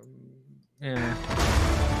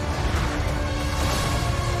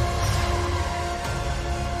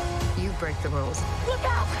break the rules. Look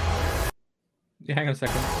out! Yeah, hang on a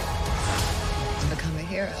second. Become a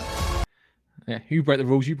hero. Yeah, you break the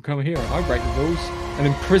rules, you become a hero. I break the rules and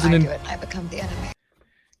imprison him. I become the enemy.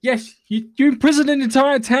 Yes, you imprisoned an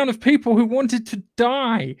entire town of people who wanted to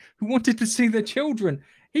die, who wanted to see their children.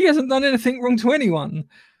 He hasn't done anything wrong to anyone.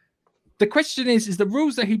 The question is the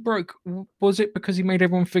rules that he broke, was it because he made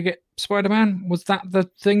everyone forget Spider-Man? Was that the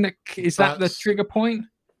thing that the trigger point?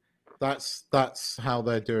 That's how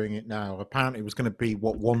they're doing it now. Apparently it was going to be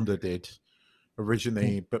what Wanda did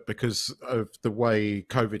originally, but because of the way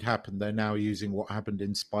COVID happened, they're now using what happened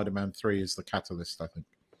in Spider-Man 3 as the catalyst, I think.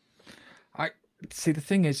 See, the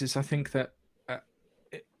thing is I think that,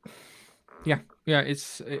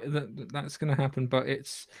 that's going to happen. But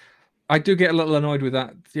I do get a little annoyed with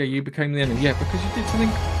that. Yeah, you became the enemy. Yeah, because you did something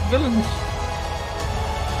villainous.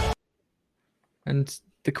 And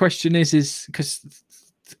the question is because,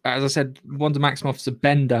 as I said, Wanda Maximoff's a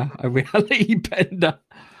bender, a reality bender.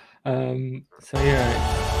 So yeah.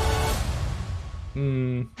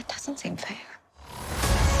 That doesn't seem fair.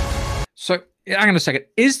 So hang on a second.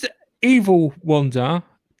 Is the evil Wanda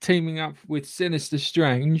teaming up with Sinister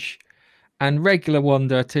Strange and regular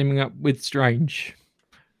Wanda teaming up with Strange?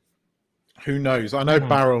 Who knows? I know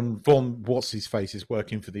Baron von What's-His-Face is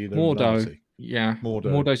working for the Illuminati. Mordo. Yeah.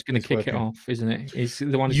 Mordo's going to kick it off, isn't it? He's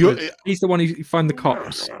the one he's the one who find the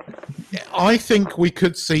cops. I think we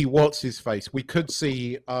could see What's-His-Face. We could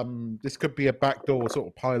see this could be a backdoor sort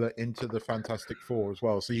of pilot into the Fantastic Four as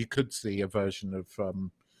well. So you could see a version of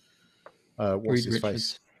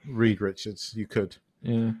What's-His-Face? Reed Richards, you could.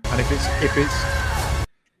 Yeah. And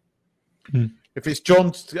if it's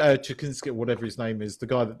John Krasinski, whatever his name is, the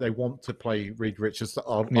guy that they want to play Reed Richards,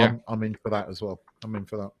 I'm in for that as well. I'm in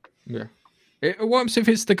for that. Yeah. What if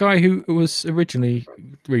it's the guy who was originally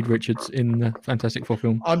Reed Richards in the Fantastic Four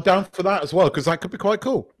film? I'm down for that as well, because that could be quite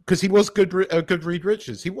cool. Because he was good Reed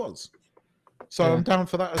Richards. He was. So yeah. I'm down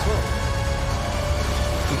for that as well.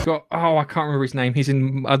 We've got, I can't remember his name. He's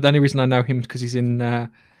in, the only reason I know him is because he's in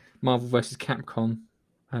Marvel vs. Capcom.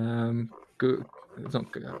 Good. It's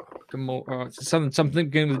not good. It's something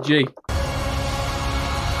beginning with a G.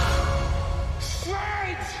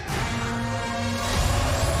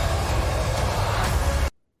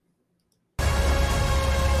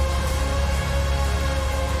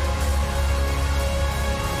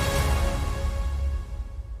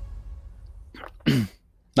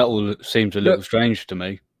 That all seems a little strange to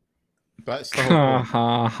me. That's the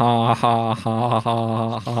whole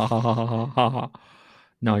point.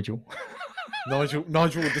 Nigel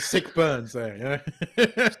with the sick burns there,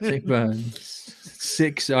 yeah. Sick burns.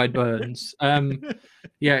 Sick side burns.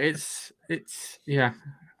 Yeah, it's yeah.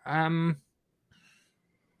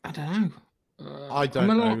 I don't know. I don't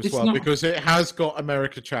know as well because it has got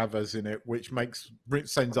America Chavez in it, which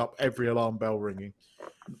sends up every alarm bell ringing.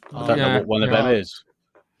 I don't know what one of them is.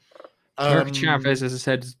 America Chavez, as I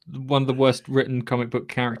said, is one of the worst written comic book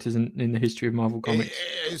characters in the history of Marvel Comics.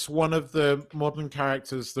 It's one of the modern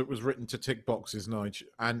characters that was written to tick boxes, Nigel,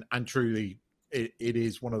 and truly, it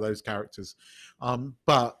is one of those characters.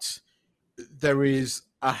 But there is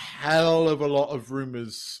a hell of a lot of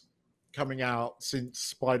rumors coming out since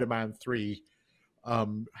Spider-Man 3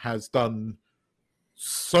 has done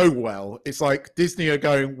so well. It's like Disney are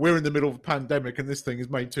going, we're in the middle of a pandemic and this thing has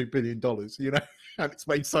made $2 billion, you know, and it's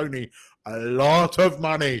made Sony a lot of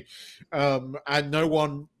money.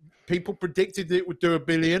 And people predicted it would do $1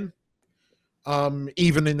 billion.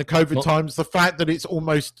 Even in the COVID times, the fact that it's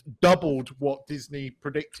almost doubled what Disney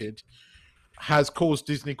predicted has caused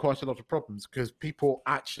Disney quite a lot of problems because people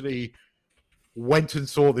actually went and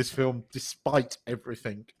saw this film despite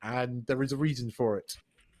everything, and there is a reason for it.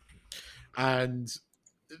 And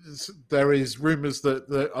there is rumors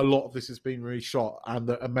that a lot of this has been reshot, and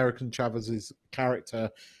that American Chavez's character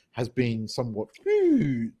has been somewhat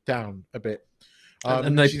down a bit.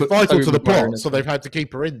 And she's vital to the plot, so they've had to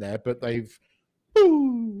keep her in there, but they've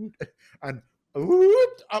and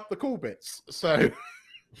up the cool bits. So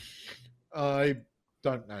I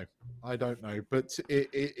don't know, but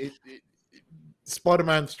it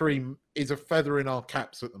Spider-Man 3 is a feather in our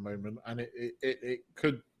caps at the moment, and it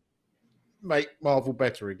could make Marvel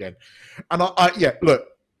better again. And look,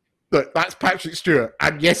 that's Patrick Stewart,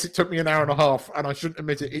 and yes, it took me an hour and a half, and I shouldn't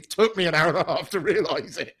admit it. It took me an hour and a half to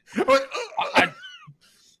realise it.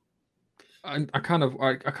 I kind of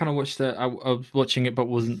watched it. I was watching it, but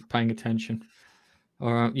wasn't paying attention.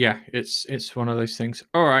 It's one of those things.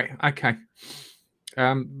 All right, okay.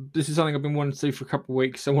 This is something I've been wanting to do for a couple of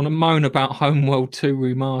weeks. I want to moan about Homeworld 2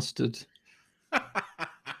 Remastered. I've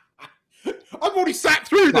already sat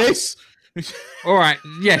through this. All right,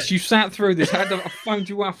 yes, you sat through this. I phoned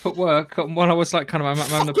you up at work when I was like, kind of,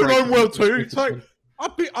 I'm on the break. Homeworld 2. So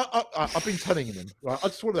I've been telling him. Right, I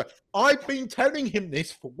just want to. I've been telling him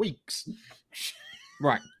this for weeks.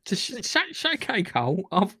 Right, okay, Cole.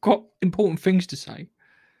 I've got important things to say.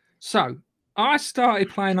 So I started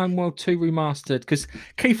playing Homeworld 2 Remastered because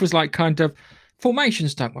Keith was like, kind of,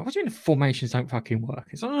 formations don't work. What do you mean formations don't fucking work?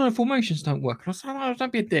 It's like, no, formations don't work. And I was like, oh,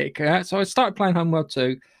 don't be a dick. So I started playing Homeworld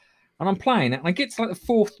 2, and I'm playing it, and I get to like the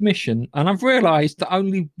fourth mission, and I've realised that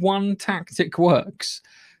only one tactic works,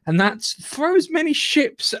 and that's throw as many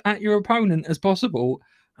ships at your opponent as possible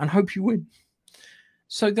and hope you win.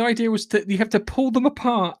 So the idea was that you have to pull them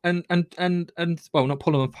apart and well, not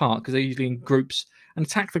pull them apart because they're usually in groups, and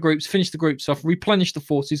attack the groups, finish the groups off, replenish the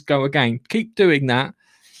forces, go again. Keep doing that,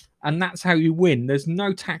 and that's how you win. There's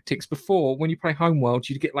no tactics. Before, when you play Homeworld,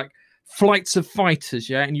 you'd get like flights of fighters,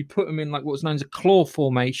 yeah, and you put them in like what was known as a claw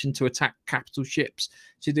formation to attack capital ships.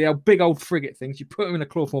 So the big old frigate things, you put them in a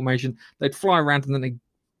claw formation, they'd fly around and then they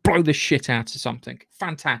blow the shit out of something.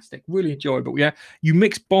 Fantastic, really enjoyable. Yeah, you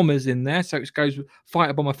mix bombers in there, so it goes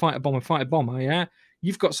fighter bomber, fighter bomber, fighter bomber. Yeah,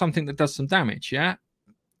 you've got something that does some damage. Yeah,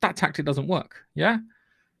 that tactic doesn't work. Yeah,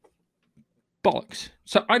 bollocks.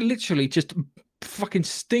 So I literally just fucking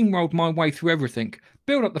steamrolled my way through everything,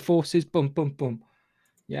 build up the forces, boom, boom, boom.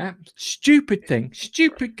 Yeah, stupid thing,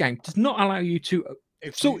 stupid game. Does not allow you to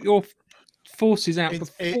sort your forces out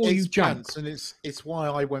before you jump. And it's why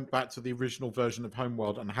I went back to the original version of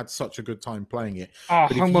Homeworld and had such a good time playing it.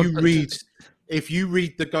 But if you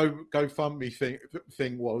read the GoFundMe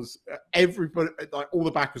thing was everybody, like all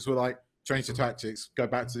the backers were like, change the tactics, go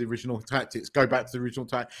back to the original tactics, go back to the original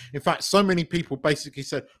tactics. In fact, so many people basically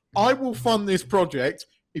said, I will fund this project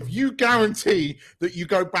if you guarantee that you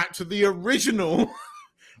go back to the original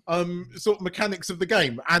sort of mechanics of the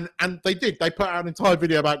game. And they did. They put out an entire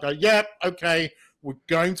video about going, yeah, okay, we're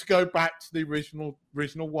going to go back to the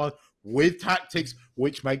original one with tactics,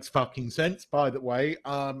 which makes fucking sense, by the way.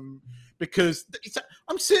 Because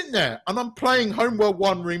I'm sitting there and I'm playing Homeworld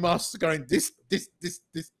 1 Remaster going, this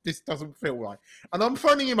doesn't feel right. And I'm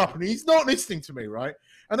phoning him up and he's not listening to me, right?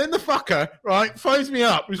 And then the fucker, right, phones me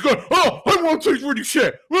up. He's going, oh, Homeworld 2 is really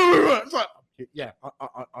shit. It's like, yeah,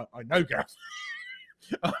 I know, Gav.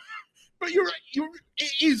 But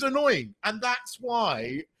it is annoying. And that's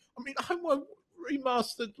why, I mean, Homeworld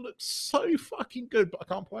Remastered looks so fucking good, but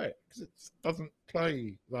I can't play it because it doesn't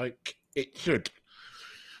play like it should.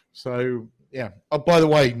 So, yeah. Oh, by the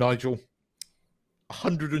way, Nigel,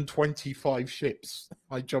 125 ships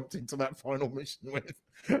I jumped into that final mission with.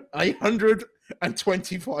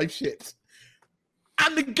 125 ships.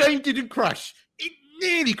 And the game didn't crash. It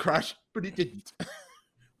nearly crashed, but it didn't.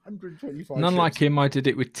 125 None ships. like him, I did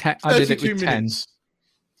it with 10. I did it with 10. Minutes.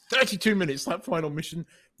 32 minutes, that final mission.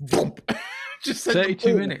 Vomp. Just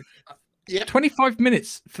 32 minutes. Yeah. 25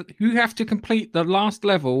 minutes. You have to complete the last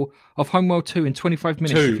level of Homeworld 2 in 25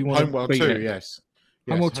 minutes if you want Homeworld to beat 2, it. yes.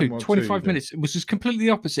 Homeworld 2, 25 minutes. It was just completely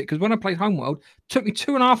the opposite because when I played Homeworld, it took me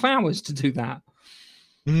 2.5 hours to do that.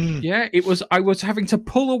 Yeah, it was. I was having to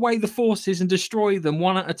pull away the forces and destroy them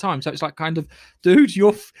one at a time. So it's like kind of, dude,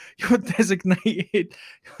 you're designated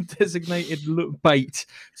bait.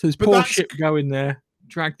 So this poor ship going there,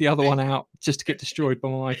 drag the other one out just to get destroyed by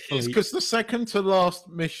my fleet. It's because the second to last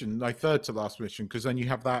mission, like third to last mission, because then you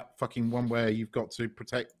have that fucking one where you've got to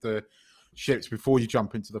protect the ships before you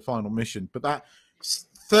jump into the final mission. But that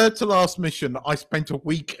third to last mission, I spent a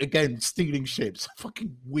week again stealing ships. A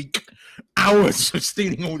fucking week, hours of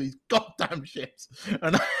stealing all these goddamn ships,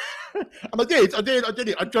 and I did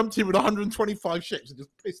it. I jumped in with 125 ships and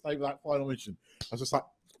just pissed over that final mission. I was just like,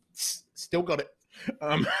 still got it.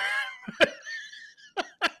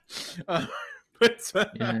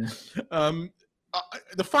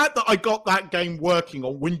 The fact that I got that game working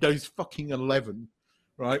on Windows fucking 11,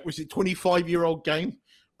 right, which is a 25-year-old game,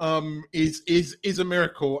 is a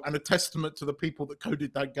miracle and a testament to the people that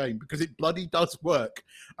coded that game, because it bloody does work.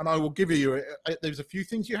 And I will give you, there's a few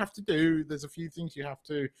things you have to do. There's a few things you have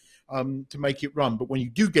to make it run. But when you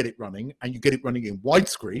do get it running, and you get it running in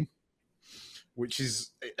widescreen, which is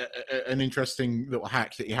an interesting little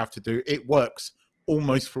hack that you have to do, it works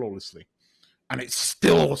almost flawlessly. And it's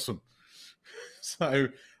still awesome. So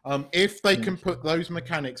if they can put those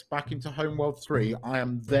mechanics back into Homeworld 3, I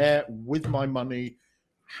am there with my money.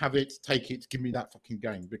 Have it, take it, give me that fucking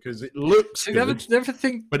game, because it looks good, the other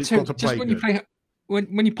thing, but it's got to play good.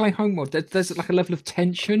 When you play Homeworld, there's like a level of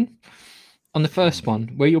tension on the first one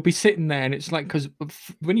where you'll be sitting there, and it's like, because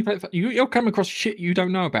when you play, you'll come across shit you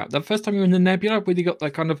don't know about. The first time you're in the nebula, where you got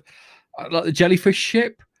that kind of like the jellyfish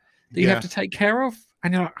ship that you have to take care of,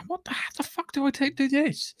 and you're like, how the fuck do I do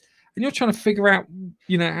this? And you're trying to figure out,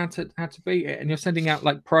 how to beat it, and you're sending out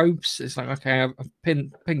like probes. It's like, okay, I've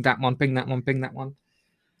ping that one, ping that one, ping that one.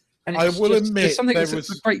 And I will admit, there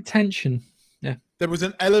was great tension. Yeah, there was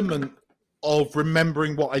an element of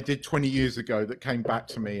remembering what I did 20 years ago that came back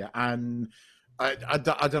to me, and I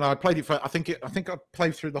don't know. I played it for I think I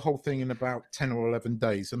played through the whole thing in about 10 or 11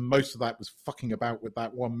 days, and most of that was fucking about with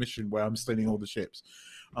that one mission where I'm stealing all the ships.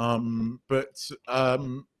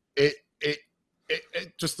 It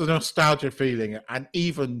just the nostalgia feeling, and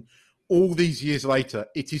even all these years later,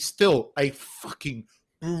 it is still a fucking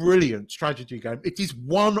brilliant strategy game. It is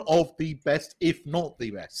one of the best, if not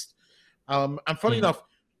the best. And funny enough,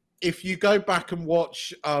 if you go back and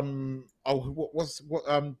watch, what's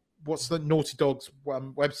the Naughty Dog's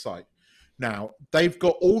website now? They've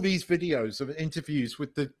got all these videos of interviews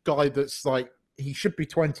with the guy that's like, he should be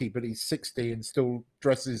 20, but he's 60 and still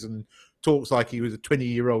dresses and talks like he was a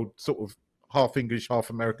 20-year-old sort of half English, half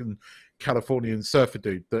American Californian surfer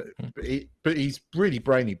dude. But he's really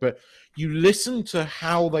brainy. But you listen to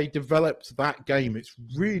how they developed that game, it's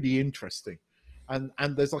really interesting.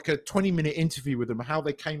 And there's like a 20-minute interview with them, how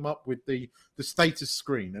they came up with the status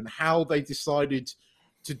screen and how they decided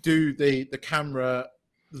to do the camera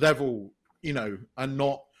level, and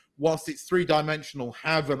not, whilst it's three-dimensional,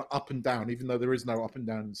 have an up and down, even though there is no up and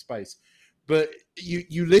down in space. But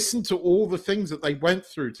you listen to all the things that they went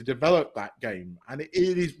through to develop that game, and it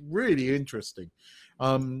is really interesting.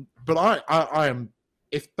 But I am,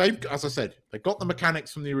 if they've, as I said, they got the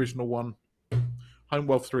mechanics from the original one,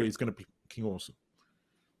 Homeworld 3 is going to be fucking awesome.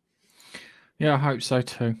 Yeah, I hope so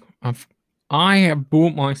too. I have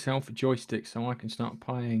bought myself a joystick so I can start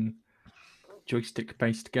playing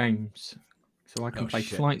joystick-based games. So I can play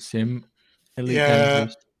Flight Sim, Elite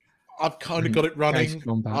Dangerous. I've kind of got it running.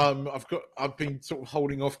 I've been sort of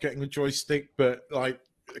holding off getting the joystick, but like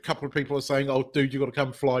a couple of people are saying, "Oh, dude, you got to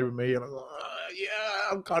come fly with me," and I'm like,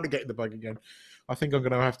 I'm kind of getting the bug again. I think I'm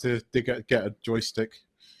going to have to get a joystick.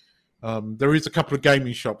 There is a couple of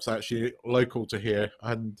gaming shops actually local to here,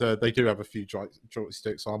 and they do have a few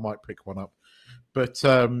joysticks, so I might pick one up. But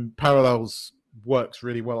Parallels works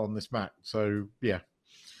really well on this Mac, so yeah.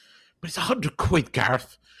 But it's £100,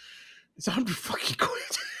 Gareth. It's 100 fucking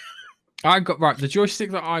quid. I got the joystick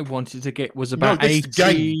that I wanted to get was about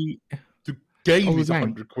 80. The game is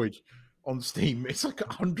 100 quid on Steam. It's like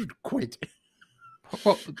 100 quid.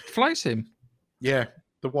 What, Flight Sim? Yeah,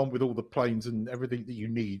 the one with all the planes and everything that you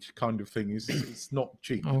need, kind of thing. It's not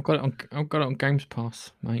cheap. I've got it on Games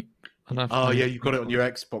Pass, mate. Oh yeah, you've got it on your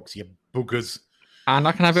Xbox, you boogers. And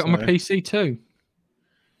I can have it on my PC too.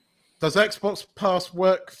 Does Xbox Pass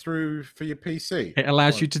work for your PC? It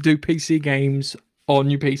allows you to do PC games on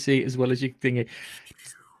your PC as well as your thingy.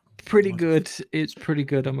 Pretty good. It's pretty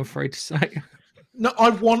good, I'm afraid to say. No, I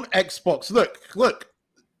want Xbox. Look.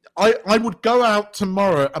 I would go out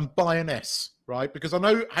tomorrow and buy an S, right? Because I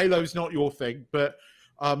know Halo's not your thing, but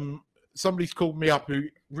somebody's called me up who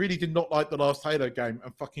really did not like the last Halo game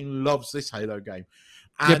and fucking loves this Halo game.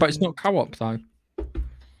 Yeah, but it's not co-op though.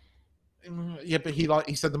 Yeah, but he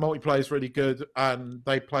said the multiplayer is really good and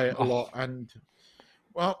they play it a lot. And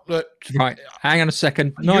well, look, right. Hang on a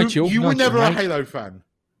second, Nigel. You were never a Halo fan.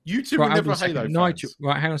 You two were never Halo fans. Nigel,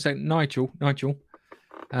 right? Hang on a second, Nigel.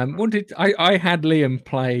 I had Liam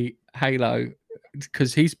play Halo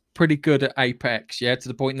because he's pretty good at Apex, yeah, to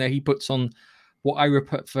the point that he puts on what I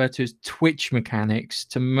refer to as twitch mechanics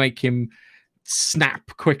to make him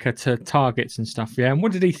snap quicker to targets and stuff, yeah. And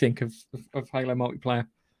what did he think of Halo multiplayer?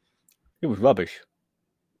 It was rubbish.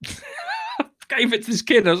 I gave it to this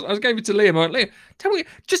kid. I gave it to Liam. I went, Liam, tell me,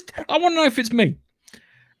 I want to know if it's me.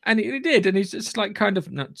 And he did, and he's just like kind of,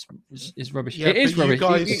 no, it's rubbish. Yeah, it is rubbish.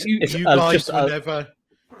 You guys were never...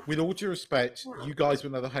 With all due respect, you guys were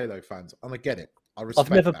never Halo fans, and I get it. I've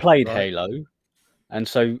never played Halo, and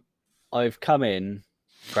so I've come in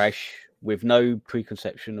fresh with no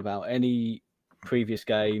preconception about any previous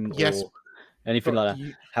game or anything like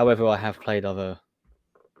that. However, I have played other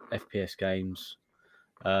FPS games,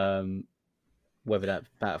 whether that's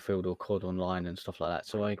Battlefield or COD Online and stuff like that.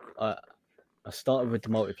 So I started with the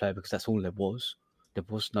multiplayer because that's all there was. There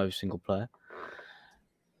was no single player,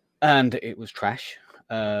 and it was trash.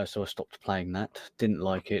 So I stopped playing that. Didn't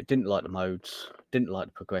like it. Didn't like the modes. Didn't like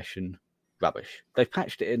the progression. Rubbish. They've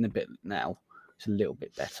patched it in a bit now. It's a little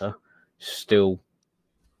bit better. Still,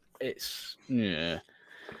 it's I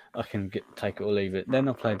can take it or leave it. Then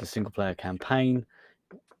I played the single player campaign.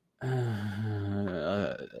 It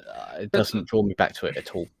doesn't draw me back to it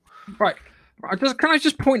at all. Right. Can I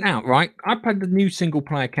just point out, right? I played the new single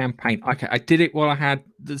player campaign. Okay, I did it while I had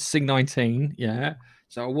the SIG 19, yeah.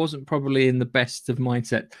 So I wasn't probably in the best of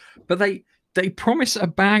mindset. But they promise a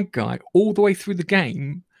bad guy all the way through the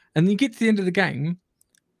game, and then you get to the end of the game,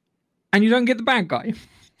 and you don't get the bad guy.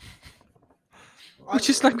 Which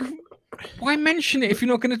is like, why mention it if you're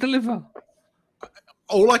not going to deliver?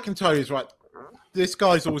 All I can tell you is, right, this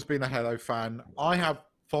guy's always been a Halo fan. I have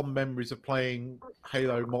fond memories of playing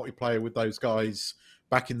Halo multiplayer with those guys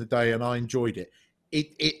back in the day, and I enjoyed it.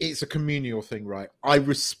 It's a communal thing, right? I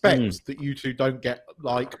respect that you two don't get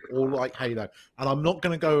like Halo, and I'm not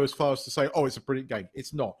going to go as far as to say, oh, it's a brilliant game.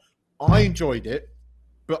 It's not. I enjoyed it,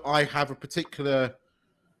 but I have a particular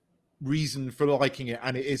reason for liking it,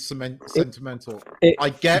 and it is sentimental. I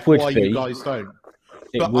get why you guys don't.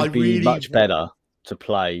 It would be much better to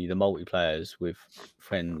play the multiplayers with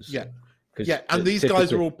friends. Yeah. Yeah, and these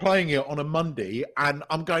guys are all playing it on a Monday, and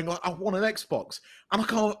I'm going like, I want an Xbox, and I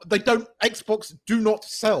can't. Xbox do not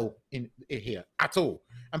sell in here at all,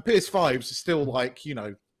 and PS5s are still like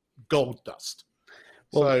gold dust.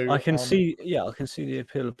 Well, so I can see the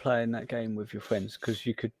appeal of playing that game with your friends because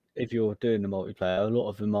you could, if you're doing the multiplayer, a lot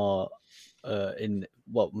of them are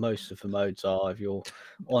most of the modes are if you're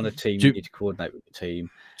on a team, you need to coordinate with the team,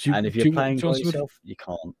 and if you're playing by yourself, you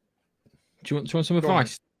can't. Do you want some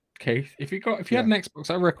advice? Keith, if you had an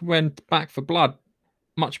Xbox, I recommend Back for Blood.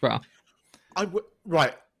 Much better.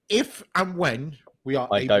 Right. If and when we are,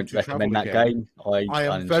 I don't recommend that game. I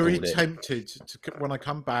am very tempted to, when I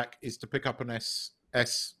come back, is to pick up an S,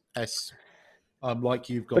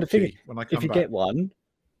 like you've got. But when I come if you get one,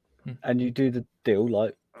 and you do the deal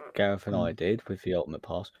like Gareth and I did with the Ultimate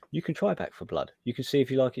Pass, you can try Back for Blood. You can see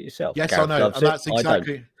if you like it yourself. Yes, Gareth, I know, and that's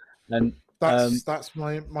exactly. And that's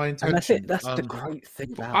my intention. And that's it. That's the great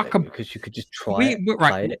thing about it, because you could just try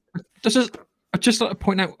play it. I just like to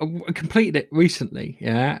point out, I completed it recently,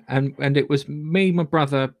 yeah, and it was me, my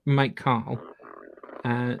brother, mate Carl,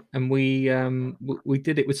 and we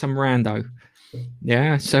did it with some rando,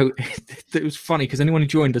 yeah. So it was funny because anyone who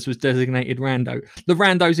joined us was designated rando. The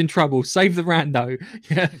rando's in trouble. Save the rando.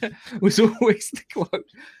 Yeah, was always the quote.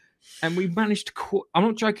 And we managed to. I'm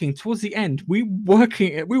not joking. Towards the end, we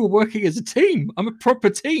were working as a team. I'm a proper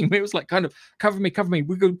team. It was like kind of cover me.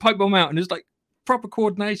 We could pipe bomb out, and it was like proper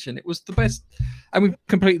coordination. It was the best, and we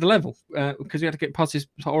completed the level because we had to get past this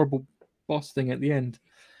horrible boss thing at the end,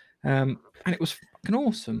 and it was fucking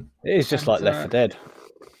awesome. It is just like Left 4 Dead.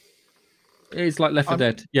 It is like Left 4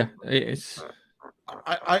 Dead. Yeah, it is.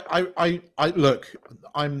 I look.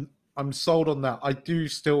 I'm sold on that. I do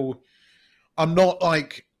still. I'm not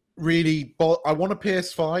like. Really, I want a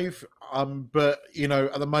PS5, but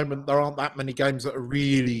at the moment there aren't that many games that are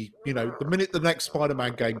really, the minute the next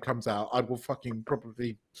Spider-Man game comes out, I will fucking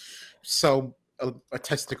probably sell a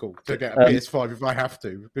testicle to get a PS5 if I have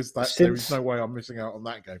to, because there is no way I'm missing out on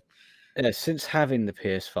that game. Yeah, since having the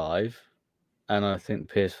PS5 and I think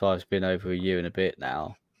the PS5's been over a year and a bit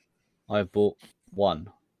now. I've bought one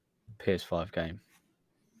PS5 game.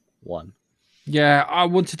 One. Yeah, I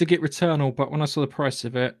wanted to get Returnal, but when I saw the price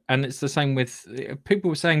of it, and it's the same with people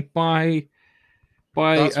were saying buy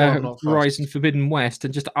Horizon Forbidden West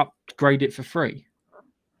and just upgrade it for free.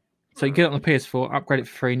 So you get it on the PS4, upgrade it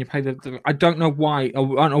for free, and you pay the I don't know why. I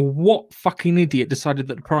don't know what fucking idiot decided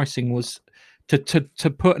that the pricing was to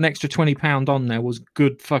put an extra £20 on there was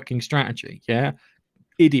good fucking strategy. Yeah,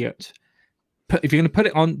 idiot. If you're going to put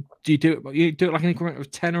it on, you do it like an increment of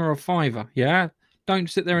 10 or a fiver. Yeah, don't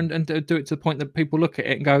sit there and do it to the point that people look at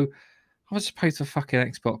it and go, "I was supposed to fucking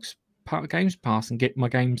Xbox Games Pass and get my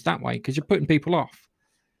games that way," because you're putting people off.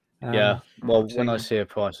 Yeah, well, when I see a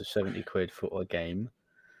price of £70 for a game,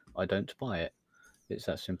 I don't buy it. It's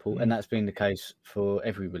that simple, and that's been the case for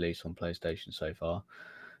every release on PlayStation so far.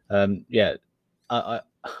 Yeah, I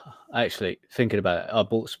actually thinking about it. I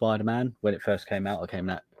bought Spider-Man when it first came out.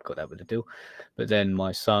 Got that with a deal, but then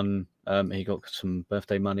my son, he got some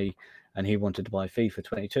birthday money, and he wanted to buy FIFA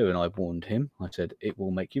 22, and I warned him. I said it will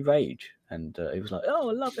make you rage, and he was like, "Oh,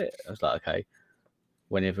 I love it." I was like, "Okay."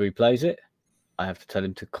 Whenever he plays it, I have to tell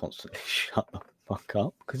him to constantly shut the fuck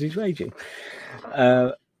up because he's raging.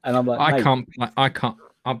 And I'm like, I can't.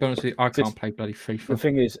 I'll be honest with you, I can't play bloody FIFA. The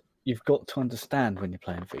thing is, you've got to understand when you're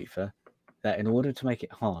playing FIFA that in order to make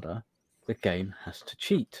it harder, the game has to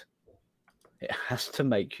cheat. It has to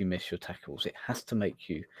make you miss your tackles. It has to make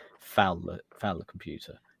you foul the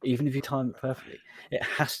computer, even if you time it perfectly. It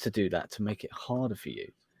has to do that to make it harder for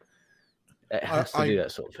you. It has to do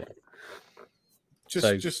that sort of thing.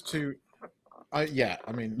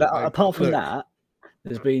 Apart from that,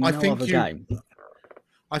 there's been no other game.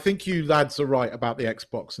 I think you lads are right about the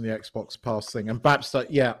Xbox and the Xbox Pass thing. And perhaps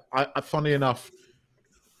funny enough,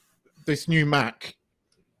 this new Mac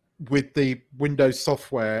with the Windows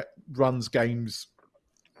software runs games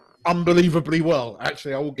unbelievably well.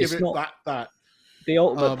 Actually, I will give it that. The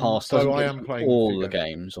Ultimate Pass doesn't get all the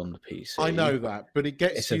games on the PC. I know that, but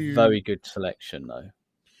it's a very good selection, though.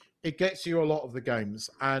 It gets you a lot of the games,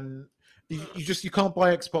 and you can't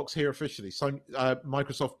buy Xbox here officially. So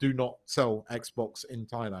Microsoft do not sell Xbox in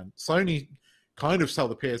Thailand. Sony kind of sell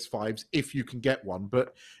the PS5s if you can get one,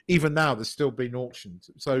 but even now there's still been auctions.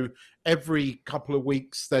 So every couple of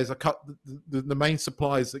weeks there's the main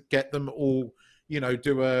suppliers that get them all,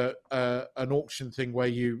 do an auction thing where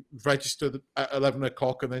you register at 11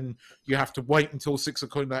 o'clock and then you have to wait until 6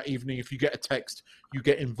 o'clock that evening. If you get a text, you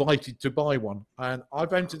get invited to buy one. And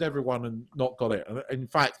I've entered everyone and not got it. And in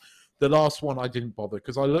fact, the last one I didn't bother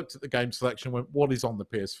because I looked at the game selection and went, what is on the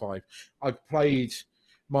PS5? I've played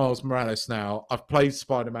Miles Morales now. I've played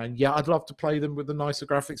Spider-Man. Yeah, I'd love to play them with the nicer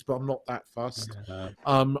graphics, but I'm not that fussed.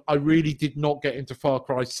 I really did not get into Far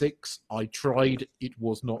Cry 6. I tried. It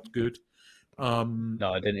was not good. No,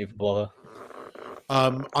 I didn't even bother.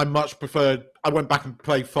 I much preferred. I went back and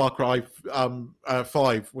played Far Cry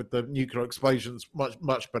 5 with the nuclear explosions.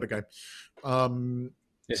 Much better game. I'm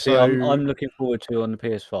looking forward to on the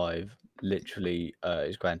PS5. Literally,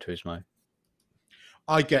 is Gran Turismo.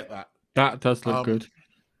 I get that. That does look good.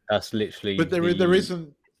 That's literally. But there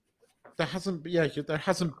hasn't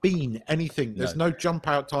been anything. There's no jump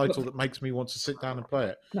out title that makes me want to sit down and play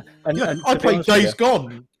it. No. And I played Days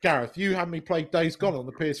Gone, Gareth. You had me play Days Gone on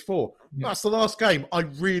the PS4. Yeah. That's the last game I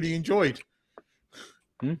really enjoyed.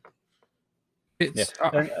 It's.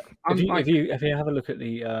 If you have a look at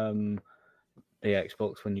the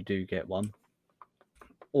Xbox when you do get one,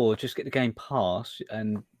 or just get the Game Pass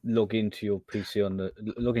and log into your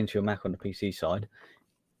Mac on the PC side,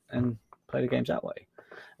 and play the games that way.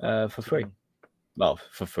 For free. Well,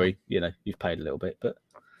 for free, you've paid a little bit, but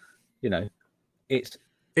it's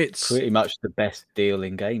pretty much the best deal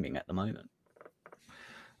in gaming at the moment.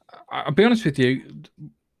 I'll be honest with you,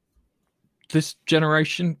 this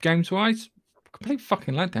generation, games wise, complete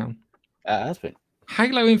fucking letdown. It has been.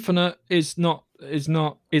 Halo Infinite is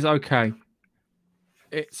okay.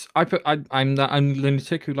 I'm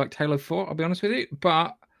lunatic who liked Halo 4, I'll be honest with you,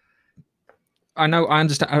 but I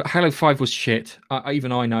understand. Halo 5 was shit.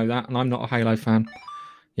 Even I know that, and I'm not a Halo fan.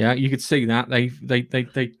 Yeah, you could see that they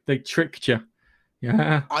tricked you.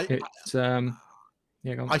 Yeah, I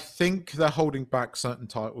think they're holding back certain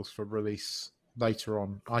titles for release later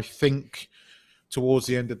on. I think towards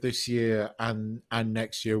the end of this year and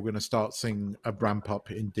next year, we're going to start seeing a ramp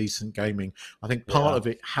up in decent gaming. I think part of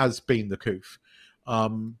it has been the coof,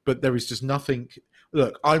 but there is just nothing.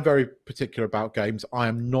 Look, I'm very particular about games. I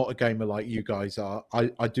am not a gamer like you guys are.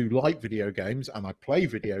 I do like video games and I play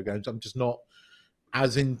video games. I'm just not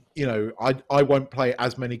as in, you know, I won't play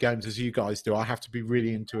as many games as you guys do. I have to be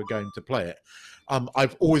really into a game to play it.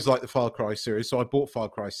 I've always liked the Far Cry series, so I bought Far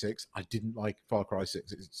Cry 6. I didn't like Far Cry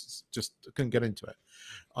 6. It's just, I couldn't get into it.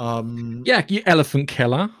 Yeah, you elephant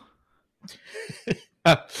killer.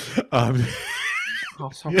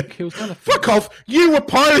 Someone kills elephant. Fuck off! You were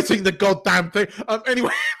piloting the goddamn thing. Anyway,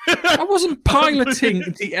 I wasn't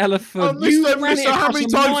piloting the elephant. You ran it how across many a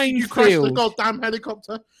times did you crash the minefield. goddamn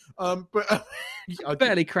helicopter? But I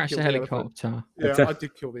Barely crashed the helicopter. Yeah, I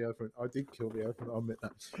did kill the elephant. I'll admit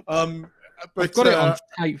that. But I've got it on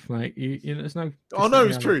tape, mate. You know, there's no. Oh no,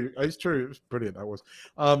 it's true. It's true. It was brilliant. That was.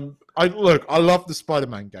 I love the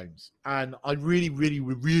Spider-Man games, and I really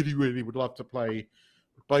would love to play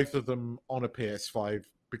both of them on a PS5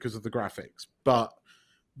 because of the graphics. But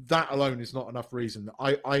that alone is not enough reason.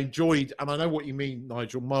 I enjoyed, and I know what you mean,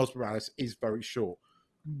 Nigel. Miles Morales is very short,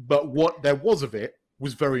 but what there was of it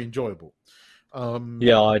was very enjoyable.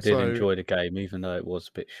 Yeah, I did enjoy the game, even though it was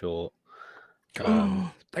a bit short.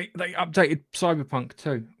 They updated Cyberpunk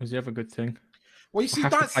too. Was the other good thing. Well, you see,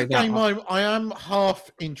 that's the game I am half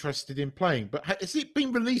interested in playing. But has it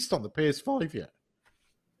been released on the PS5 yet?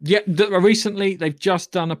 Yeah, recently they've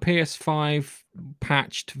just done a PS5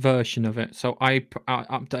 patched version of it. So I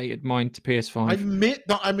updated mine to PS5. I admit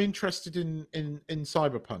that I'm interested in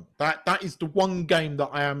Cyberpunk. That is the one game that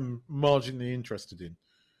I am marginally interested in.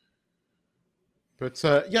 But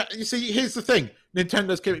yeah, you see, here's the thing: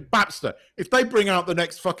 Nintendo's giving Babster. If they bring out the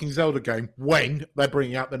next fucking Zelda game, when they're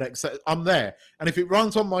bringing out the next, I'm there. And if it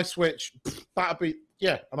runs on my Switch, that'll be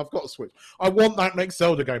and I've got a Switch. I want that next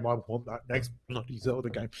Zelda game. I want that next bloody Zelda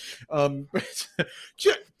game.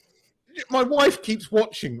 My wife keeps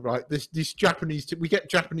watching this Japanese. We get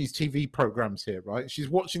Japanese TV programs here, right? She's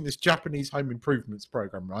watching this Japanese home improvements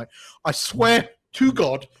program, right? I swear to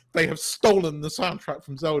God, they have stolen the soundtrack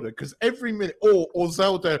from Zelda because every minute, or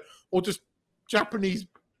Zelda, or just Japanese.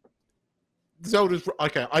 Zelda's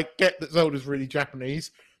okay. I get that Zelda's really Japanese,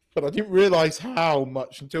 but I didn't realize how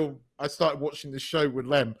much until I started watching this show with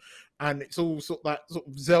Lem, and it's all sort of that sort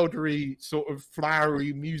of Zelda-y, sort of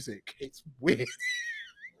flowery music. It's weird.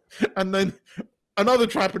 And then another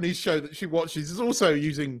Japanese show that she watches is also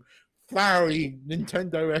using flowery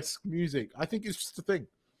Nintendo-esque music. I think it's just a thing.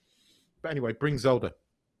 But anyway, bring Zelda.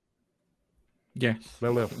 Yes.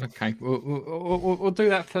 Well. Okay, we'll do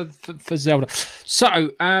that for Zelda. So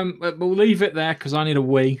we'll leave it there because I need a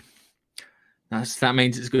wee. That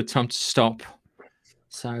means it's a good time to stop.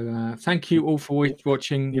 So thank you all for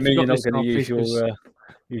watching. You mean you're not going to use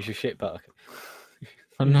your shit bucket?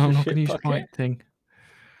 Oh, no, I'm not going to use my thing.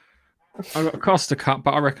 I got a Costa cup,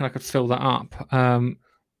 but I reckon I could fill that up.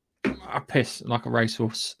 I piss like a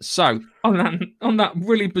racehorse. So on that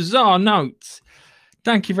really bizarre note,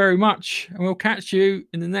 thank you very much, and we'll catch you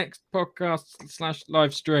in the next podcast /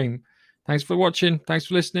 live stream. Thanks for watching. Thanks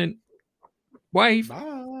for listening. Wave.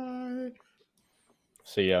 Bye.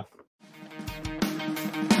 See ya.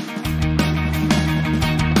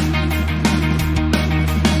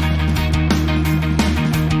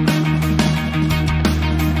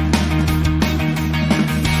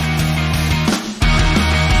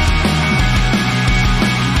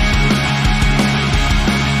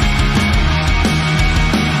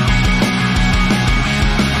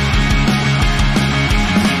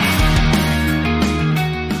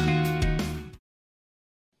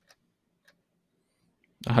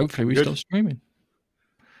 Hopefully we stop streaming.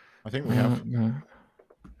 I think we have. No.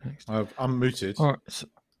 I'm muted. All right. So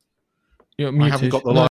you're muted. I haven't got the